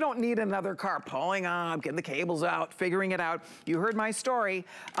 I mean, you don't need another car pulling up, getting the cables out, figuring it out. You heard my story.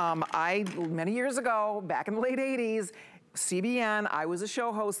 Many years ago, back in the late 80s, CBN, I was a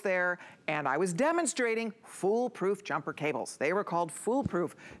show host there, and I was demonstrating foolproof jumper cables. They were called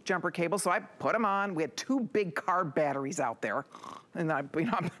foolproof jumper cables, so I put them on. We had 2 big car batteries out there, and I'm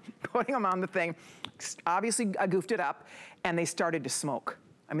putting them on the thing. Obviously, I goofed it up, and they started to smoke.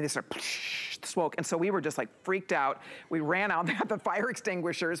 I mean, they started smoke, and so we were just like freaked out. We ran out, they had the fire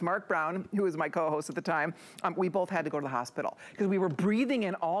extinguishers. Mark Brown, who was my co-host at the time, we both had to go to the hospital because we were breathing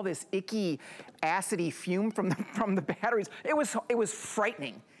in all this icky, acidy fume from the batteries. It was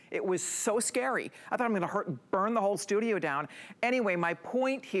frightening. It was so scary. I thought I'm gonna burn the whole studio down. Anyway, my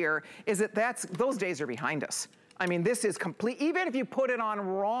point here is that those days are behind us. I mean, this is complete, even if you put it on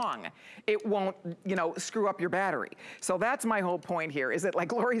wrong, it won't, screw up your battery. So that's my whole point here, is that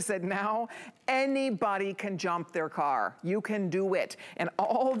like Lori said, now anybody can jump their car. You can do it. And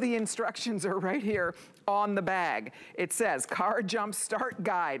all the instructions are right here on the bag. It says car jump start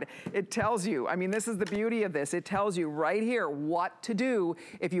guide. It tells you, I mean, this is the beauty of this. It tells you right here what to do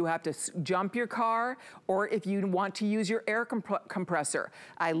if you have to jump your car or if you want to use your air compressor.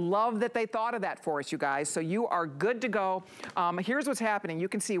 I love that they thought of that for us, you guys. So you are good to go. Here's what's happening. You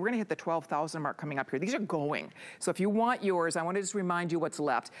can see we're gonna hit the 12,000 mark coming up here. These are going. So if you want yours, I want to just remind you what's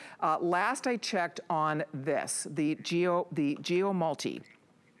left. Last I checked on this, the Geo Multi.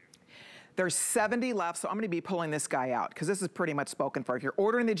 There's 70 left, so I'm gonna be pulling this guy out because this is pretty much spoken for. If you're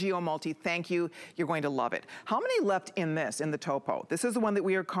ordering the Geo Multi, thank you, you're going to love it. How many left in this, in the Topo? This is the one that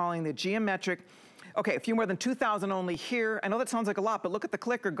we are calling the Geometric. Okay, a few more than 2,000 only here. I know that sounds like a lot, but look at the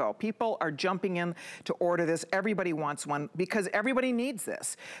clicker go. People are jumping in to order this. Everybody wants one because everybody needs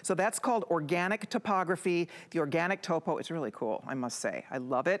this. So that's called Organic Topography, the Organic Topo. It's really cool, I must say. I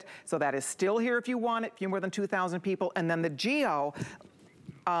love it. So that is still here if you want it, a few more than 2,000 people. And then the Geo,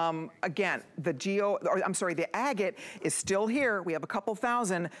 again, the Agate is still here. We have a couple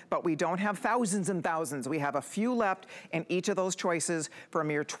thousand, but we don't have thousands and thousands. We have a few left in each of those choices for a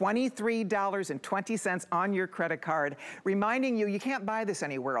mere $23.20 on your credit card. Reminding you, you can't buy this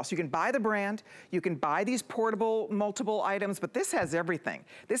anywhere else. You can buy the brand, you can buy these portable, multiple items, but this has everything.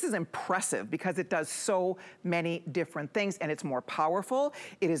 This is impressive because it does so many different things and it's more powerful.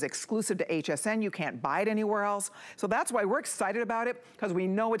 It is exclusive to HSN. You can't buy it anywhere else. So that's why we're excited about it, because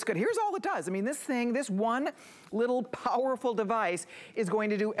we know it's good. Here's all it does. I mean, this one little powerful device is going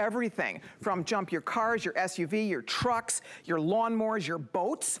to do everything from jump your cars, your SUV, your trucks, your lawnmowers, your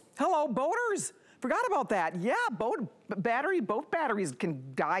boats. Hello, boaters. Forgot about that. Yeah, boat batteries can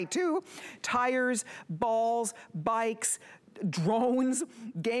die too. Tires, balls, bikes, drones,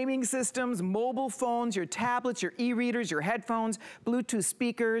 gaming systems, mobile phones, your tablets, your e-readers, your headphones, Bluetooth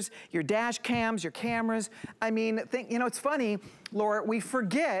speakers, your dash cams, your cameras. I mean, it's funny, Laura, we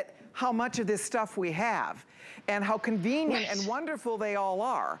forget how much of this stuff we have and how convenient and wonderful they all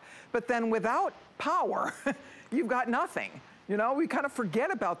are. But then without power, you've got nothing. We kind of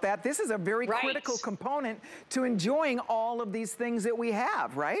forget about that. This is a very critical component to enjoying all of these things that we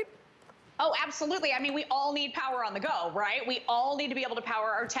have, right? Oh, absolutely. I mean, we all need power on the go, right? We all need to be able to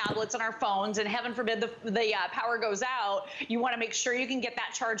power our tablets and our phones, and heaven forbid the power goes out. You want to make sure you can get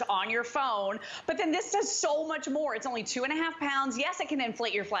that charge on your phone. But then this does so much more. It's only 2.5 pounds. Yes, it can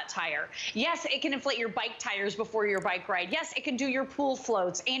inflate your flat tire. Yes, it can inflate your bike tires before your bike ride. Yes, it can do your pool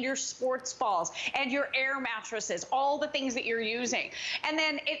floats and your sports balls and your air mattresses, all the things that you're using. And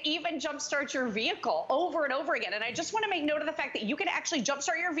then it even jumpstarts your vehicle over and over again. And I just want to make note of the fact that you can actually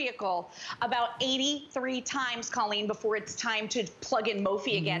jumpstart your vehicle about 83 times, Colleen, before it's time to plug in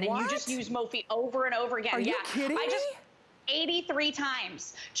Mophie again. What? And you just use Mophie over and over again. Are you kidding me? 83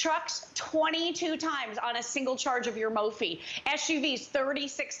 times. Trucks, 22 times on a single charge of your Mophie. SUVs,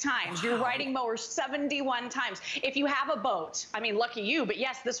 36 times. Your riding mowers, 71 times. If you have a boat, I mean, lucky you, but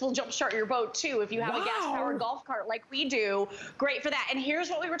yes, this will jumpstart your boat too. If you have a gas-powered golf cart like we do, great for that. And here's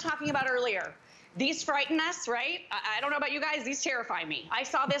what we were talking about earlier. These frighten us, right? I don't know about you guys, these terrify me. I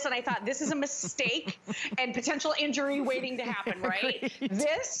saw this and I thought, this is a mistake and potential injury waiting to happen, right?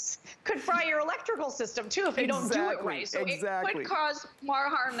 This could fry your electrical system too if you don't do it right. So it could cause more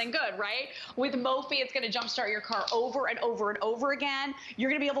harm than good, right? With Mophie, it's gonna jumpstart your car over and over and over again. You're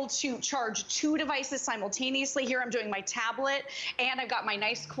gonna be able to charge 2 devices simultaneously. Here I'm doing my tablet and I've got my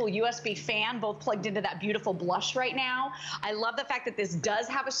nice cool USB fan, both plugged into that beautiful blush right now. I love the fact that this does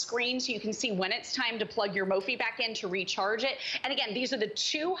have a screen so you can see when it's time to plug your Mophie back in to recharge it. And again, these are the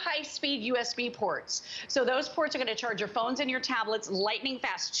 2 high-speed USB ports. So those ports are going to charge your phones and your tablets lightning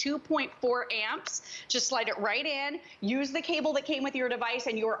fast, 2.4 amps. Just slide it right in, use the cable that came with your device,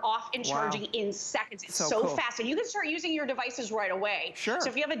 and you're off and charging in seconds. It's so cool. Fast. And you can start using your devices right away. Sure. So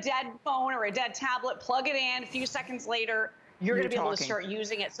if you have a dead phone or a dead tablet, plug it in. A few seconds later, you're going to be able to start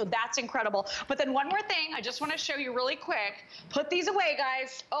using it. So that's incredible. But then one more thing, I just want to show you really quick. Put these away,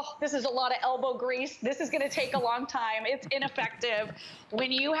 guys. Oh, this is a lot of elbow grease. This is going to take a long time. It's ineffective.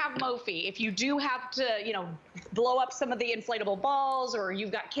 When you have Mophie, if you do have to, you know, blow up some of the inflatable balls or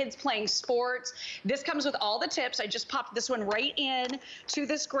you've got kids playing sports, this comes with all the tips. I just popped this one right in to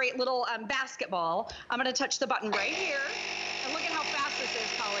this great little basketball. I'm going to touch the button right here. And look at how fast this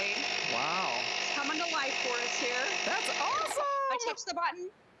is, Colleen. Wow. It's coming to life for us here. That's awesome. I touch the button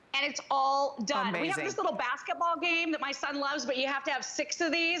and it's all done. Amazing. We have this little basketball game that my son loves, but you have to have 6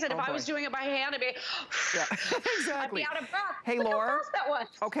 of these. And if I was doing it by hand, I'd be, I'd be out of breath. Hey, Laura. That was.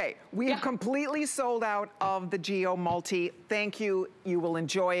 Okay, we have completely sold out of the Geo Multi. Thank you. You will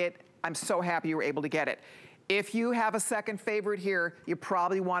enjoy it. I'm so happy you were able to get it. If you have a second favorite here, you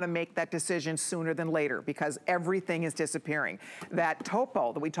probably want to make that decision sooner than later because everything is disappearing. That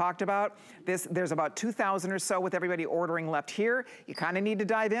Topo that we talked about, there's about 2,000 or so with everybody ordering left here. You kind of need to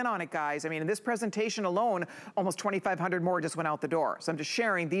dive in on it, guys. I mean, in this presentation alone, almost 2,500 more just went out the door. So I'm just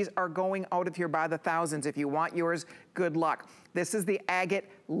sharing, these are going out of here by the thousands. If you want yours, good luck. This is the agate,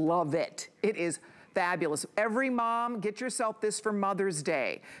 love it. It is fabulous. Every mom, get yourself this for Mother's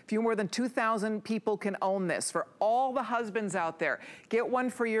Day. Few more than 2,000 people can own this. For all the husbands out there, get one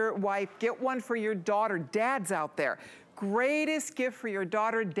for your wife, get one for your daughter, dads out there. Greatest gift for your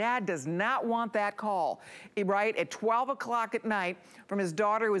daughter. Dad does not want that call, right? At 12 o'clock at night from his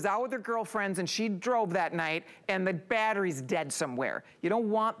daughter who was out with her girlfriends and she drove that night and the battery's dead somewhere. You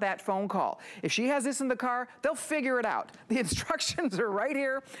don't want that phone call. If she has this in the car, they'll figure it out. The instructions are right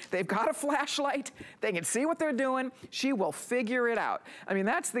here. They've got a flashlight. They can see what they're doing. She will figure it out. I mean,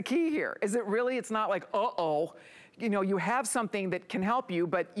 that's the key here. Is it really, it's not like, uh-oh. You know, you have something that can help you,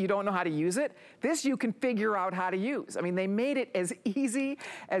 but you don't know how to use it. This you can figure out how to use. I mean, they made it as easy,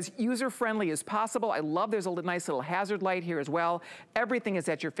 as user-friendly as possible. I love there's a nice little hazard light here as well. Everything is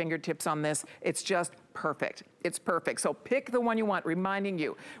at your fingertips on this. It's just perfect. It's perfect. So pick the one you want, reminding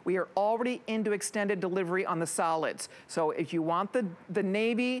you, we are already into extended delivery on the solids. So if you want the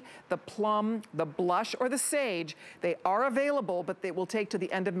navy, the plum, the blush, or the sage, they are available, but they will take to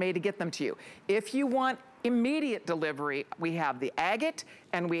the end of May to get them to you. If you want immediate delivery, we have the agate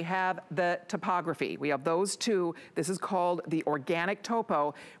and we have the topography. We have those two. This is called the organic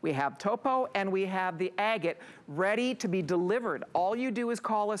topo. We have topo and we have the agate ready to be delivered. All you do is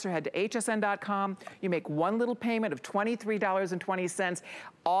call us or head to hsn.com. You make one little payment of $23.20.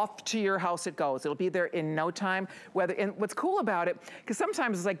 Off to your house it goes. It'll be there in no time. And what's cool about it, because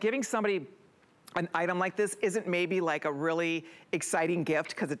sometimes it's like giving somebody an item like this isn't maybe like a really exciting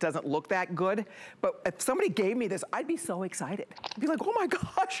gift because it doesn't look that good. But if somebody gave me this, I'd be so excited. I'd be like, oh my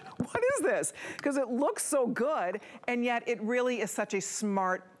gosh, what is this? Because it looks so good, and yet it really is such a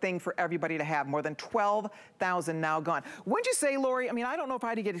smart thing for everybody to have. More than 12,000 now gone. Wouldn't you say, Lori? I mean, I don't know if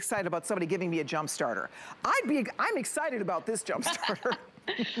I'd get excited about somebody giving me a jump starter. I'm excited about this jump starter.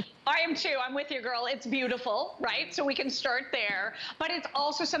 I am too. I'm with you, girl. It's beautiful, right? So we can start there. But it's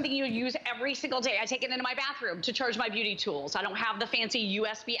also something you use every single day. I take it into my bathroom to charge my beauty tools. I don't have the fancy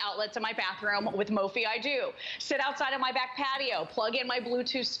USB outlets in my bathroom. With Mophie, I do. Sit outside on my back patio, plug in my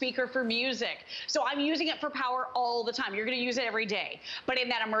Bluetooth speaker for music. So I'm using it for power all the time. You're going to use it every day. But in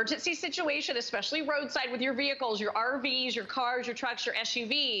that emergency situation, especially roadside with your vehicles, your RVs, your cars, your trucks, your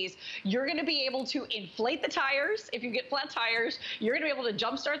SUVs, you're going to be able to inflate the tires. If you get flat tires, you're going to be able to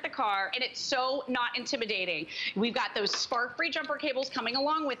jumpstart the car, and it's so not intimidating. We've got those spark-free jumper cables coming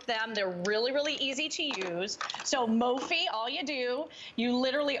along with them. They're really, really easy to use. So Mophie, all you do, you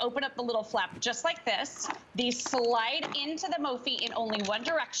literally open up the little flap just like this. These slide into the Mophie in only one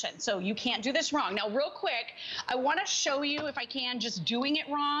direction, so you can't do this wrong. Now, real quick, I want to show you, if I can, just doing it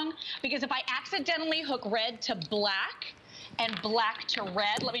wrong, because if I accidentally hook red to black, and black to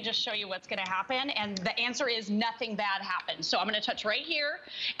red. Let me just show you what's gonna happen. And the answer is nothing bad happens. So I'm gonna touch right here,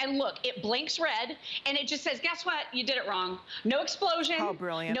 and look, it blinks red, and it just says, guess what? You did it wrong. No explosion. How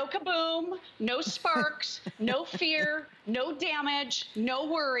brilliant. No kaboom, no sparks, no fear, no damage, no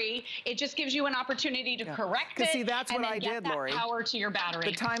worry. It just gives you an opportunity to correct it. See, that's what I did, Lori. Power to your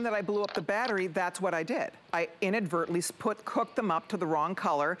battery. The time that I blew up the battery, that's what I did. I inadvertently cooked them up to the wrong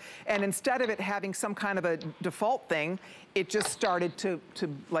color, and instead of it having some kind of a default thing, it just started to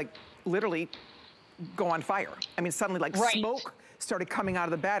like literally go on fire. I mean, suddenly like smoke started coming out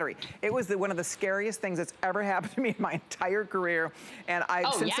of the battery. It was one of the scariest things that's ever happened to me in my entire career, and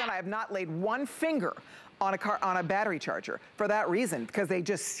since then I have not laid one finger on a battery charger for that reason, because they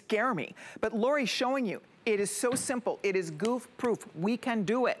just scare me. But Lori's showing you, it is so simple. It is goof proof. We can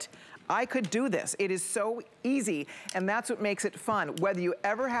do it. I could do this. It is so easy, and that's what makes it fun, whether you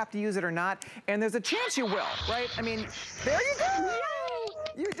ever have to use it or not, and there's a chance you will, right? I mean, there you go.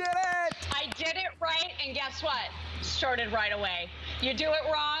 You did it. I did it right, and guess what? Started right away. You do it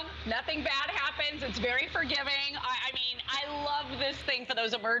wrong, nothing bad happens. It's very forgiving. I mean, I love this thing for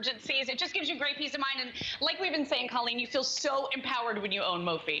those emergencies. It just gives you great peace of mind. And like we've been saying, Colleen, you feel so empowered when you own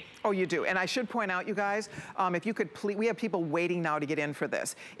Mophie. Oh, you do. And I should point out, you guys, if you could please, we have people waiting now to get in for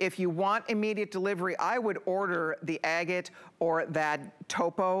this. If you want immediate delivery, I would order the agate or that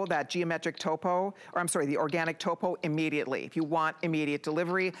topo, that geometric topo, or I'm sorry, the organic topo immediately. If you want immediate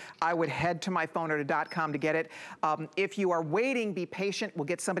delivery, I would head to myphoneorder.com to get it. If you are waiting, be patient. We'll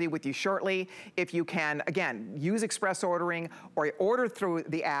get somebody with you shortly. If you can, again, use express ordering or order through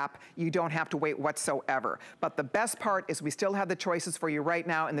the app, you don't have to wait whatsoever. But the best part is we still have the choices for you right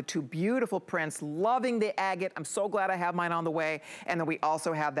now in the two beautiful prints. Loving the agate. I'm so glad I have mine on the way. And then we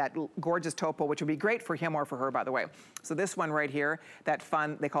also have that gorgeous topo, which would be great for him or for her, by the way. So this one right here, that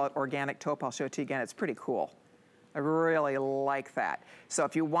fun, they call it organic taupe. I'll show it to you again. It's pretty cool. I really like that. So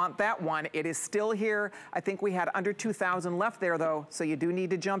if you want that one, it is still here. I think we had under 2,000 left there though, so you do need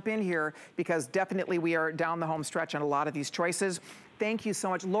to jump in here because definitely we are down the home stretch on a lot of these choices. Thank you so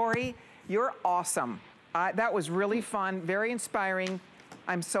much. Lori, you're awesome. That was really fun, very inspiring.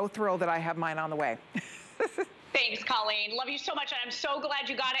 I'm so thrilled that I have mine on the way. Thanks, Colleen. Love you so much, and I'm so glad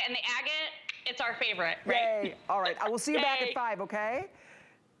you got it. And the agate, it's our favorite, right? Yay. All right, I will see you back at 5, okay?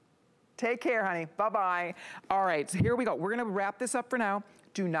 Take care, honey. Bye-bye. All right, so here we go. We're gonna wrap this up for now.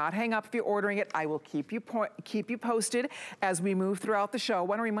 Do not hang up if you're ordering it. I will keep you posted as we move throughout the show. I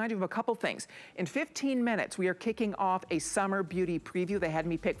want to remind you of a couple things. In 15 minutes, we are kicking off a summer beauty preview. They had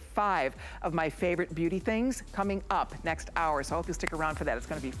me pick 5 of my favorite beauty things coming up next hour. So I hope you'll stick around for that. It's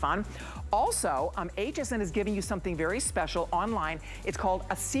going to be fun. Also, HSN is giving you something very special online. It's called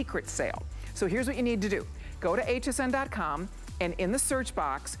a secret sale. So here's what you need to do. Go to hsn.com and in the search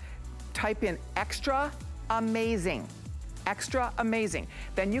box, type in extra amazing. Extra amazing.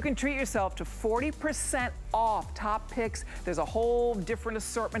 Then you can treat yourself to 40% off top picks. There's a whole different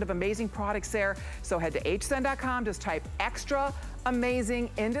assortment of amazing products there. So head to hsn.com, just type extra amazing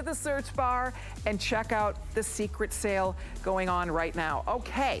into the search bar and check out the secret sale going on right now.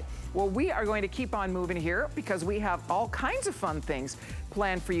 Okay, well, we are going to keep on moving here because we have all kinds of fun things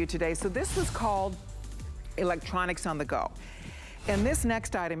planned for you today. So this was called Electronics on the Go. And this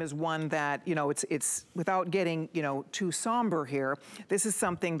next item is one that, you know, it's without getting, you know, too somber here, this is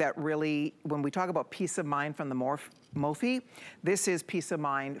something that really, when we talk about peace of mind from the Mophie, this is peace of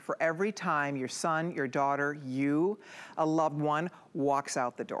mind for every time your son, your daughter, you, a loved one, walks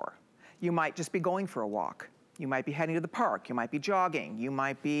out the door. You might just be going for a walk. You might be heading to the park. You might be jogging. You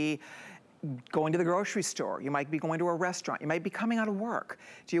might be going to the grocery store. You might be going to a restaurant. You might be coming out of work.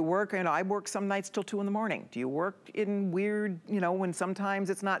 Do you work, you know, I work some nights till 2 in the morning. Do you work in weird, you know, when sometimes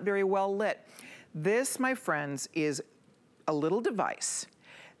it's not very well lit? This, my friends, is a little device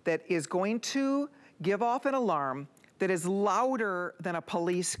that is going to give off an alarm that is louder than a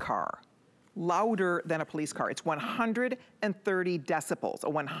police car. Louder than a police car. It's 130 decibels, a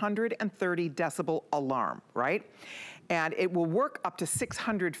 130 decibel alarm, right? And it will work up to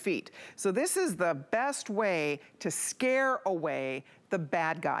 600 feet. So this is the best way to scare away the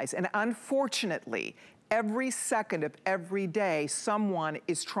bad guys. And unfortunately, every second of every day, someone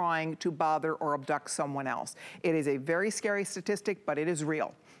is trying to bother or abduct someone else. It is a very scary statistic, but it is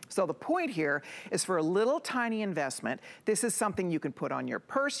real. So the point here is for a little tiny investment, this is something you can put on your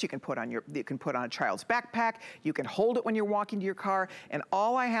purse, you can put on a child's backpack, you can hold it when you're walking to your car, and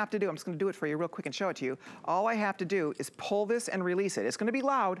all I have to do, I'm just gonna do it for you real quick and show it to you. All I have to do is pull this and release it. It's gonna be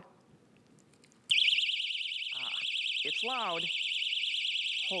loud. It's loud.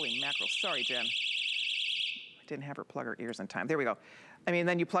 Holy mackerel, sorry, Jen. I didn't have her plug her ears in time. There we go. I mean,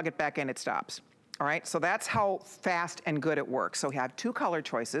 then you plug it back in, it stops. All right, so that's how fast and good it works. So we have 2 color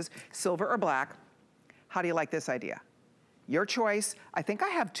choices, silver or black. How do you like this idea? Your choice. I think I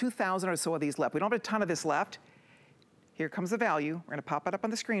have 2,000 or so of these left. We don't have a ton of this left. Here comes the value. We're gonna pop it up on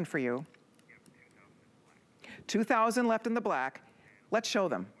the screen for you. 2,000 left in the black. Let's show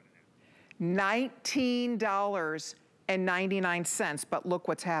them. $19.99, but look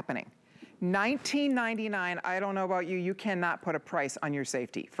what's happening. $19.99, I don't know about you, you cannot put a price on your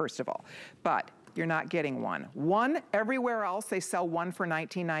safety, first of all, but you're not getting one. One, everywhere else, they sell one for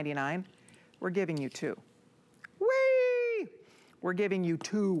 $19.99. We're giving you 2. Whee! We're giving you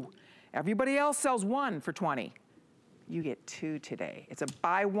 2. Everybody else sells one for 20. You get 2 today. It's a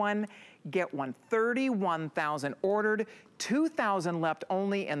buy one, get one. 31,000 ordered, 2,000 left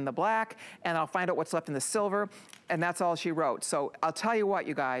only in the black, and I'll find out what's left in the silver, and that's all she wrote. So I'll tell you what,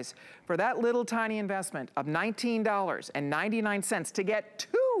 you guys, for that little tiny investment of $19.99 to get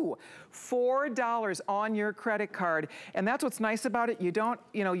 2, $4 on your credit card, and that's what's nice about it. You don't,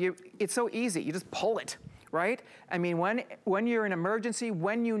 it's so easy. You just pull it. Right? I mean, when you're in an emergency,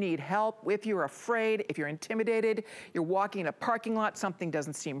 when you need help, if you're afraid, if you're intimidated, you're walking in a parking lot, something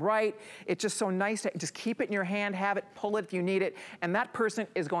doesn't seem right, it's just so nice to just keep it in your hand, have it, pull it if you need it, and that person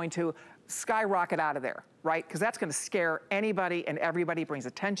is going to skyrocket out of there, right? Because that's gonna scare anybody and everybody, brings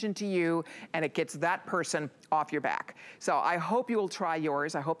attention to you, and it gets that person off your back. So I hope you will try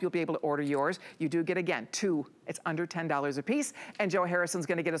yours. I hope you'll be able to order yours. You do get, again, 2. It's under $10 a piece, and Joe Harrison's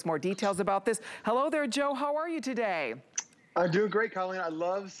gonna get us more details about this. Hello there, Joe. How are you today? I'm doing great, Colleen. I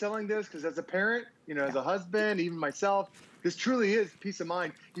love selling this because as a parent, as a husband, even myself, this truly is peace of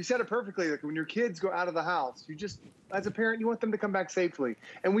mind. You said it perfectly. Like when your kids go out of the house, you just, as a parent, you want them to come back safely.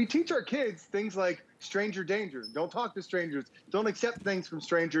 And we teach our kids things like stranger danger. Don't talk to strangers. Don't accept things from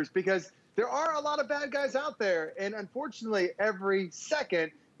strangers, because there are a lot of bad guys out there. And unfortunately, every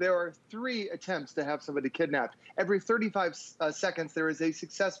second, there are 3 attempts to have somebody kidnapped. Every 35 seconds, there is a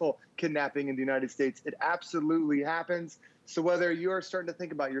successful kidnapping in the United States. It absolutely happens. So whether you're starting to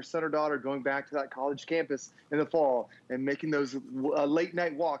think about your son or daughter going back to that college campus in the fall and making those late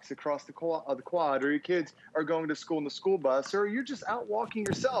night walks across the quad, or your kids are going to school in the school bus, or you're just out walking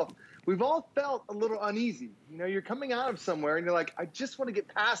yourself, we've all felt a little uneasy. You're coming out of somewhere and you're like, I just want to get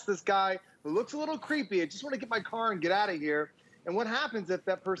past this guy who looks a little creepy. I just want to get my car and get out of here. And what happens if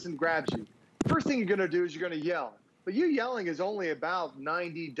that person grabs you? First thing you're going to do is you're going to yell. But you yelling is only about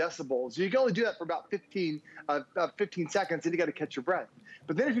 90 decibels. You can only do that for about 15 seconds, and you got to catch your breath.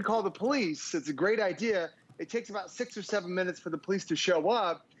 But then if you call the police, it's a great idea. It takes about 6 or 7 minutes for the police to show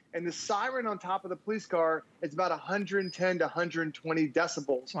up, and the siren on top of the police car is about 110 to 120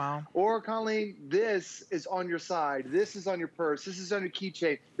 decibels. Wow. Or, Colleen, this is on your side. This is on your purse. This is on your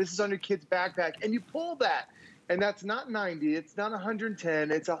keychain. This is on your kid's backpack. And you pull that. And that's not 90, it's not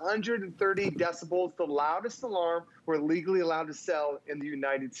 110, it's 130 decibels, the loudest alarm we're legally allowed to sell in the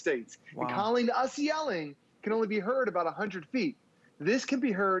United States. Wow. And Colleen, us yelling can only be heard about 100 feet. This can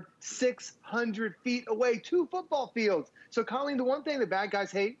be heard 600 feet away, 2 football fields. So Colleen, the one thing the bad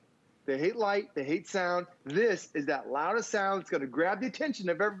guys hate, they hate light, they hate sound. This is that loudest sound. It's going to grab the attention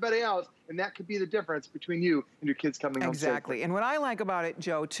of everybody else, and that could be the difference between you and your kids coming home safely. Exactly. And what I like about it,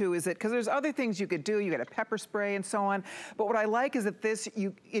 Joe, too, is that, because there's other things you could do. You get a pepper spray and so on. But what I like is that this,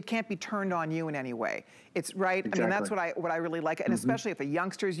 it can't be turned on you in any way. It's right. Exactly. I mean, that's what I really like. And especially if a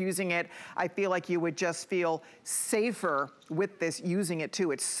youngster's using it, I feel like you would just feel safer with this, using it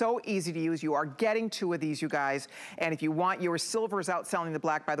too. It's so easy to use. You are getting 2 of these, you guys. And if you want, your silver is outselling the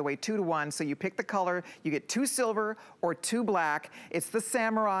black, by the way, 2 to 1. So you pick the color, you get 2 silver or 2 black. It's the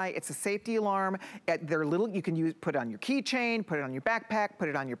Samurai, it's a safety alarm. They're little, you can put it on your keychain, put it on your backpack, put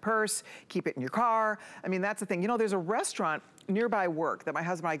it on your purse, keep it in your car. I mean, that's the thing. There's a restaurant nearby work that my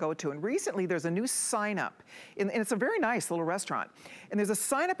husband and I go to, and recently there's a new sign up, and it's a very nice little restaurant. And there's a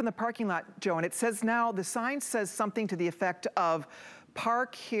sign up in the parking lot, Joe, and it says now, the sign says something to the effect of,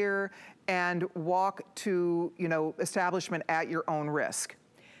 park here and walk to, establishment at your own risk.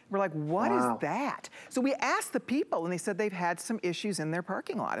 We're like, what is that? So we asked the people, and they said they've had some issues in their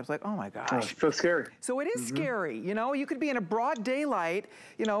parking lot. I was like, oh my gosh. Oh, so scary. So it is scary. You could be in a broad daylight,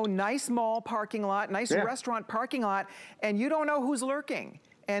 nice mall parking lot, nice restaurant parking lot, and you don't know who's lurking.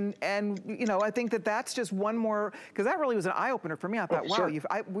 And I think that's just one more, because that really was an eye-opener for me. I thought, wow,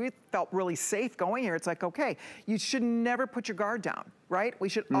 we felt really safe going here. It's like, okay, you should never put your guard down, right? We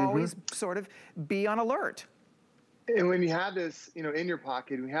should always sort of be on alert. And when you have this, in your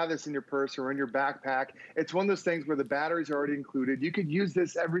pocket, you have this in your purse or in your backpack, it's one of those things where the batteries are already included. You could use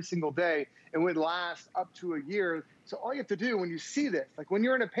this every single day and would last up to a year. So all you have to do when you see this, like when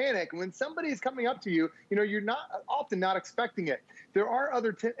you're in a panic, when somebody is coming up to you, you're often not expecting it. There are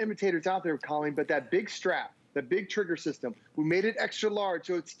other imitators out there, Colleen, but that big strap, the big trigger system, we made it extra large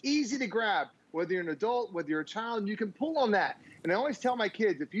so it's easy to grab. Whether you're an adult, whether you're a child, you can pull on that. And I always tell my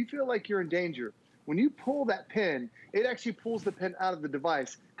kids, if you feel like you're in danger, when you pull that pin, it actually pulls the pin out of the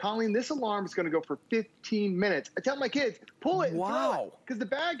device. Colleen, this alarm is going to go for 15 minutes. I tell my kids, pull it and throw it, because the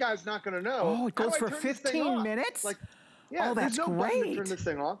bad guy's not going to know. Oh, it goes for 15 minutes? Yeah, there's no button to turn this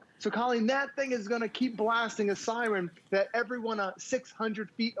thing off. So, Colleen, that thing is going to keep blasting a siren that everyone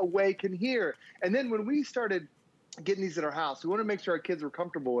 600 feet away can hear. And then when we started getting these at our house, we want to make sure our kids were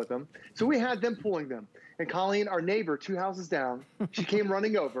comfortable with them. So we had them pulling them. And Colleen, our neighbor, 2 houses down, she came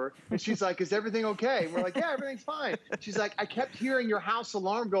running over and she's like, is everything okay? And we're like, yeah, everything's fine. She's like, I kept hearing your house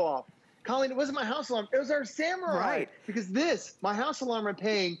alarm go off. Colleen, it wasn't my house alarm. It was our Samurai. Right. Because my house alarm I'm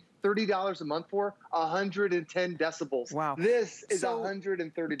paying $30 a month for, 110 decibels. Wow. This is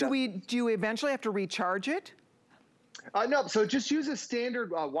 130 decibels. Do you eventually have to recharge it? No, so just use a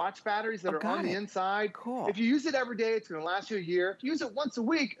standard watch batteries that are on the inside. Cool. If you use it every day, it's going to last you a year. If you use it once a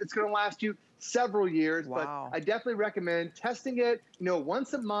week, it's going to last you several years. Wow. But I definitely recommend testing it,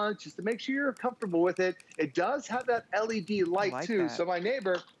 once a month, just to make sure you're comfortable with it. It does have that LED light too. So my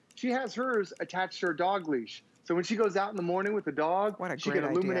neighbor, she has hers attached to her dog leash. So when she goes out in the morning with the dog, she can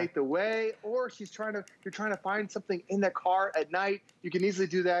illuminate the way, or you're trying to find something in the car at night, you can easily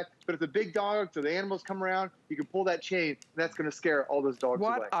do that. But if the big dogs or the animals come around, you can pull that chain, and that's going to scare all those dogs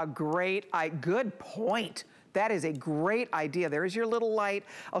away. What a good point. That is a great idea. There's your little light.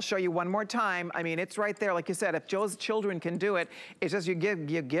 I'll show you one more time. I mean, it's right there. Like you said, if Joe's children can do it, it's just you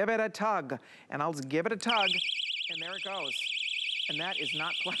give it a tug, and I'll just give it a tug, and there it goes. And that is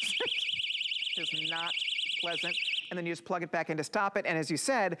not pleasant. It's not pleasant. And then you just plug it back in to stop it. And as you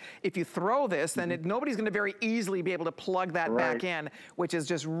said, if you throw this, then nobody's going to very easily be able to plug that back in, which is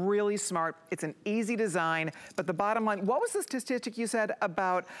just really smart. It's an easy design. But the bottom line, what was the statistic you said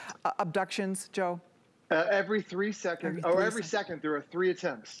about abductions, Joe? Every 3 seconds, every second, there are 3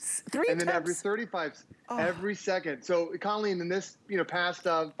 attempts. 3 attempts? And then every 35, every second. So, Colleen, in this, past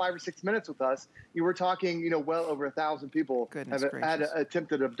 5 or 6 minutes with us, you were talking, well over 1,000 people have had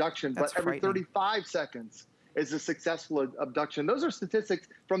attempted abduction. But every 35 seconds is a successful abduction. Those are statistics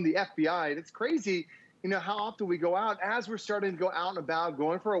from the FBI. And it's crazy, how often we go out as we're starting to go out and about,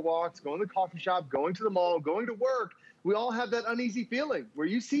 going for walks, going to the coffee shop, going to the mall, going to work. We all have that uneasy feeling where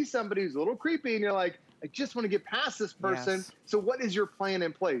you see somebody who's a little creepy and you're like, I just want to get past this person. Yes. So what is your plan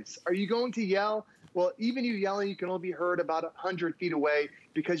in place? Are you going to yell? Well, even you yelling, you can only be heard about 100 feet away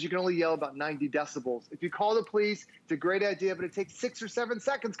because you can only yell about 90 decibels. If you call the police, it's a great idea, but it takes 6 or 7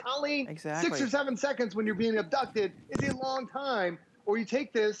 seconds. Colleen, exactly. 6 or 7 seconds when you're being abducted is a long time. Or you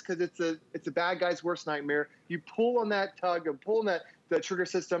take this because it's a bad guy's worst nightmare. You pull on that tug and pull on the trigger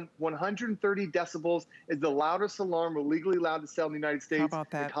system. 130 decibels is the loudest alarm we're legally allowed to sell in the United States. How about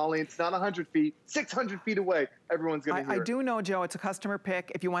that? And Colleen, it's not 100 feet, 600 feet away. Everyone's going to hear it. I do know, Joe, it's a customer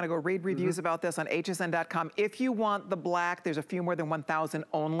pick. If you want to go read reviews about this on hsn.com. If you want the black, there's a few more than 1,000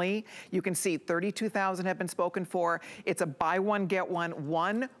 only. You can see 32,000 have been spoken for. It's a buy one, get one.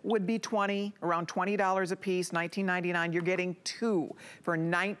 One would be around $20 a piece, $19.99. You're getting 2 for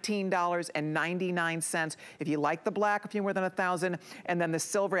 $19.99. If you like the black, a few more than 1,000. And then the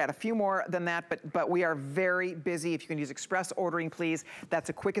silver at a few more than that, but we are very busy. If you can use express ordering, please, that's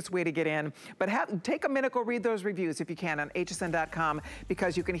the quickest way to get in. But take a minute, go read those reviews if you can on hsn.com,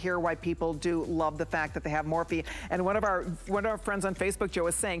 because you can hear why people do love the fact that they have Mophie. And one of our friends on Facebook, Joe,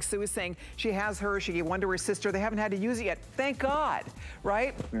 is saying, Sue is saying she has hers, she gave one to her sister. They haven't had to use it yet. Thank God,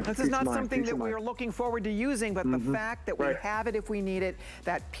 right? Yeah, this is not something that we are looking forward to using, but the fact that we have it if we need it,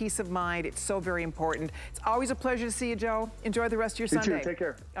 that peace of mind, it's so very important. It's always a pleasure to see you, Joe. Enjoy the rest of your Sunday. You too. Take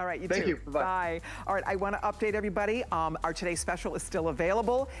care. All right, you too. Thank you. Bye-bye. Bye. All right, I want to update everybody. Our today's special is still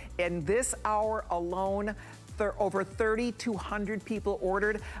available. In this hour alone, over 3,200 people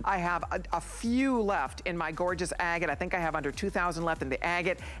ordered. I have a few left in my gorgeous agate. I think I have under 2,000 left in the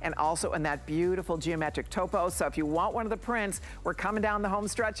agate and also in that beautiful geometric topo. So if you want one of the prints, we're coming down the home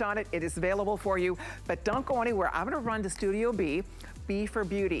stretch on it. It is available for you. But don't go anywhere. I'm going to run to Studio B. B for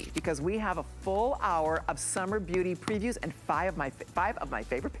Beauty, because we have a full hour of summer beauty previews and 5 of my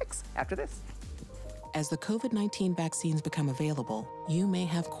favorite picks after this. As the COVID-19 vaccines become available, you may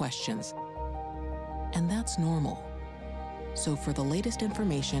have questions. And that's normal. So for the latest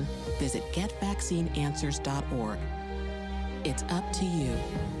information, visit getvaccineanswers.org. It's up to you.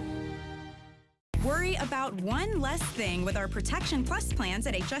 Worry about one less thing with our Protection Plus plans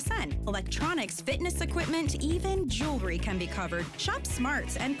at HSN. Electronics, fitness equipment, even jewelry can be covered. Shop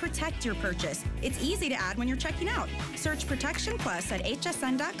smart and protect your purchase. It's easy to add when you're checking out. Search Protection Plus at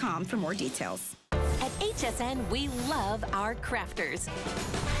hsn.com for more details. At HSN, we love our crafters.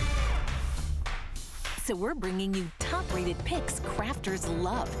 So we're bringing you top-rated picks crafters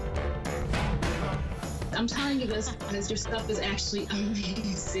love. I'm telling you this because your stuff is actually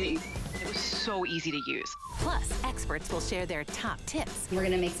amazing. It was so easy to use. Plus, experts will share their top tips. We're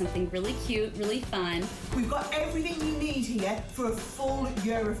going to make something really cute, really fun. We've got everything you need here for a full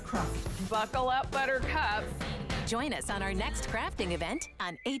year of craft. Buckle up, Buttercup. Join us on our next crafting event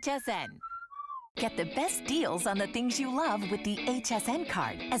on HSN. Get the best deals on the things you love with the HSN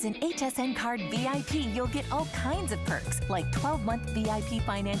card. As an HSN card VIP, you'll get all kinds of perks, like 12-month VIP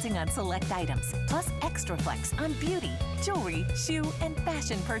financing on select items, plus extra flex on beauty, jewelry, shoe, and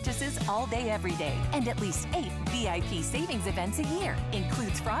fashion purchases all day, every day. And at least 8 VIP savings events a year.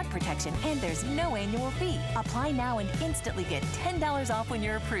 Includes fraud protection, and there's no annual fee. Apply now and instantly get $10 off when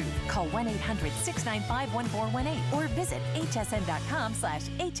you're approved. Call 1-800-695-1418 or visit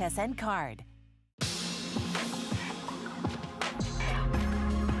hsn.com/HSN card.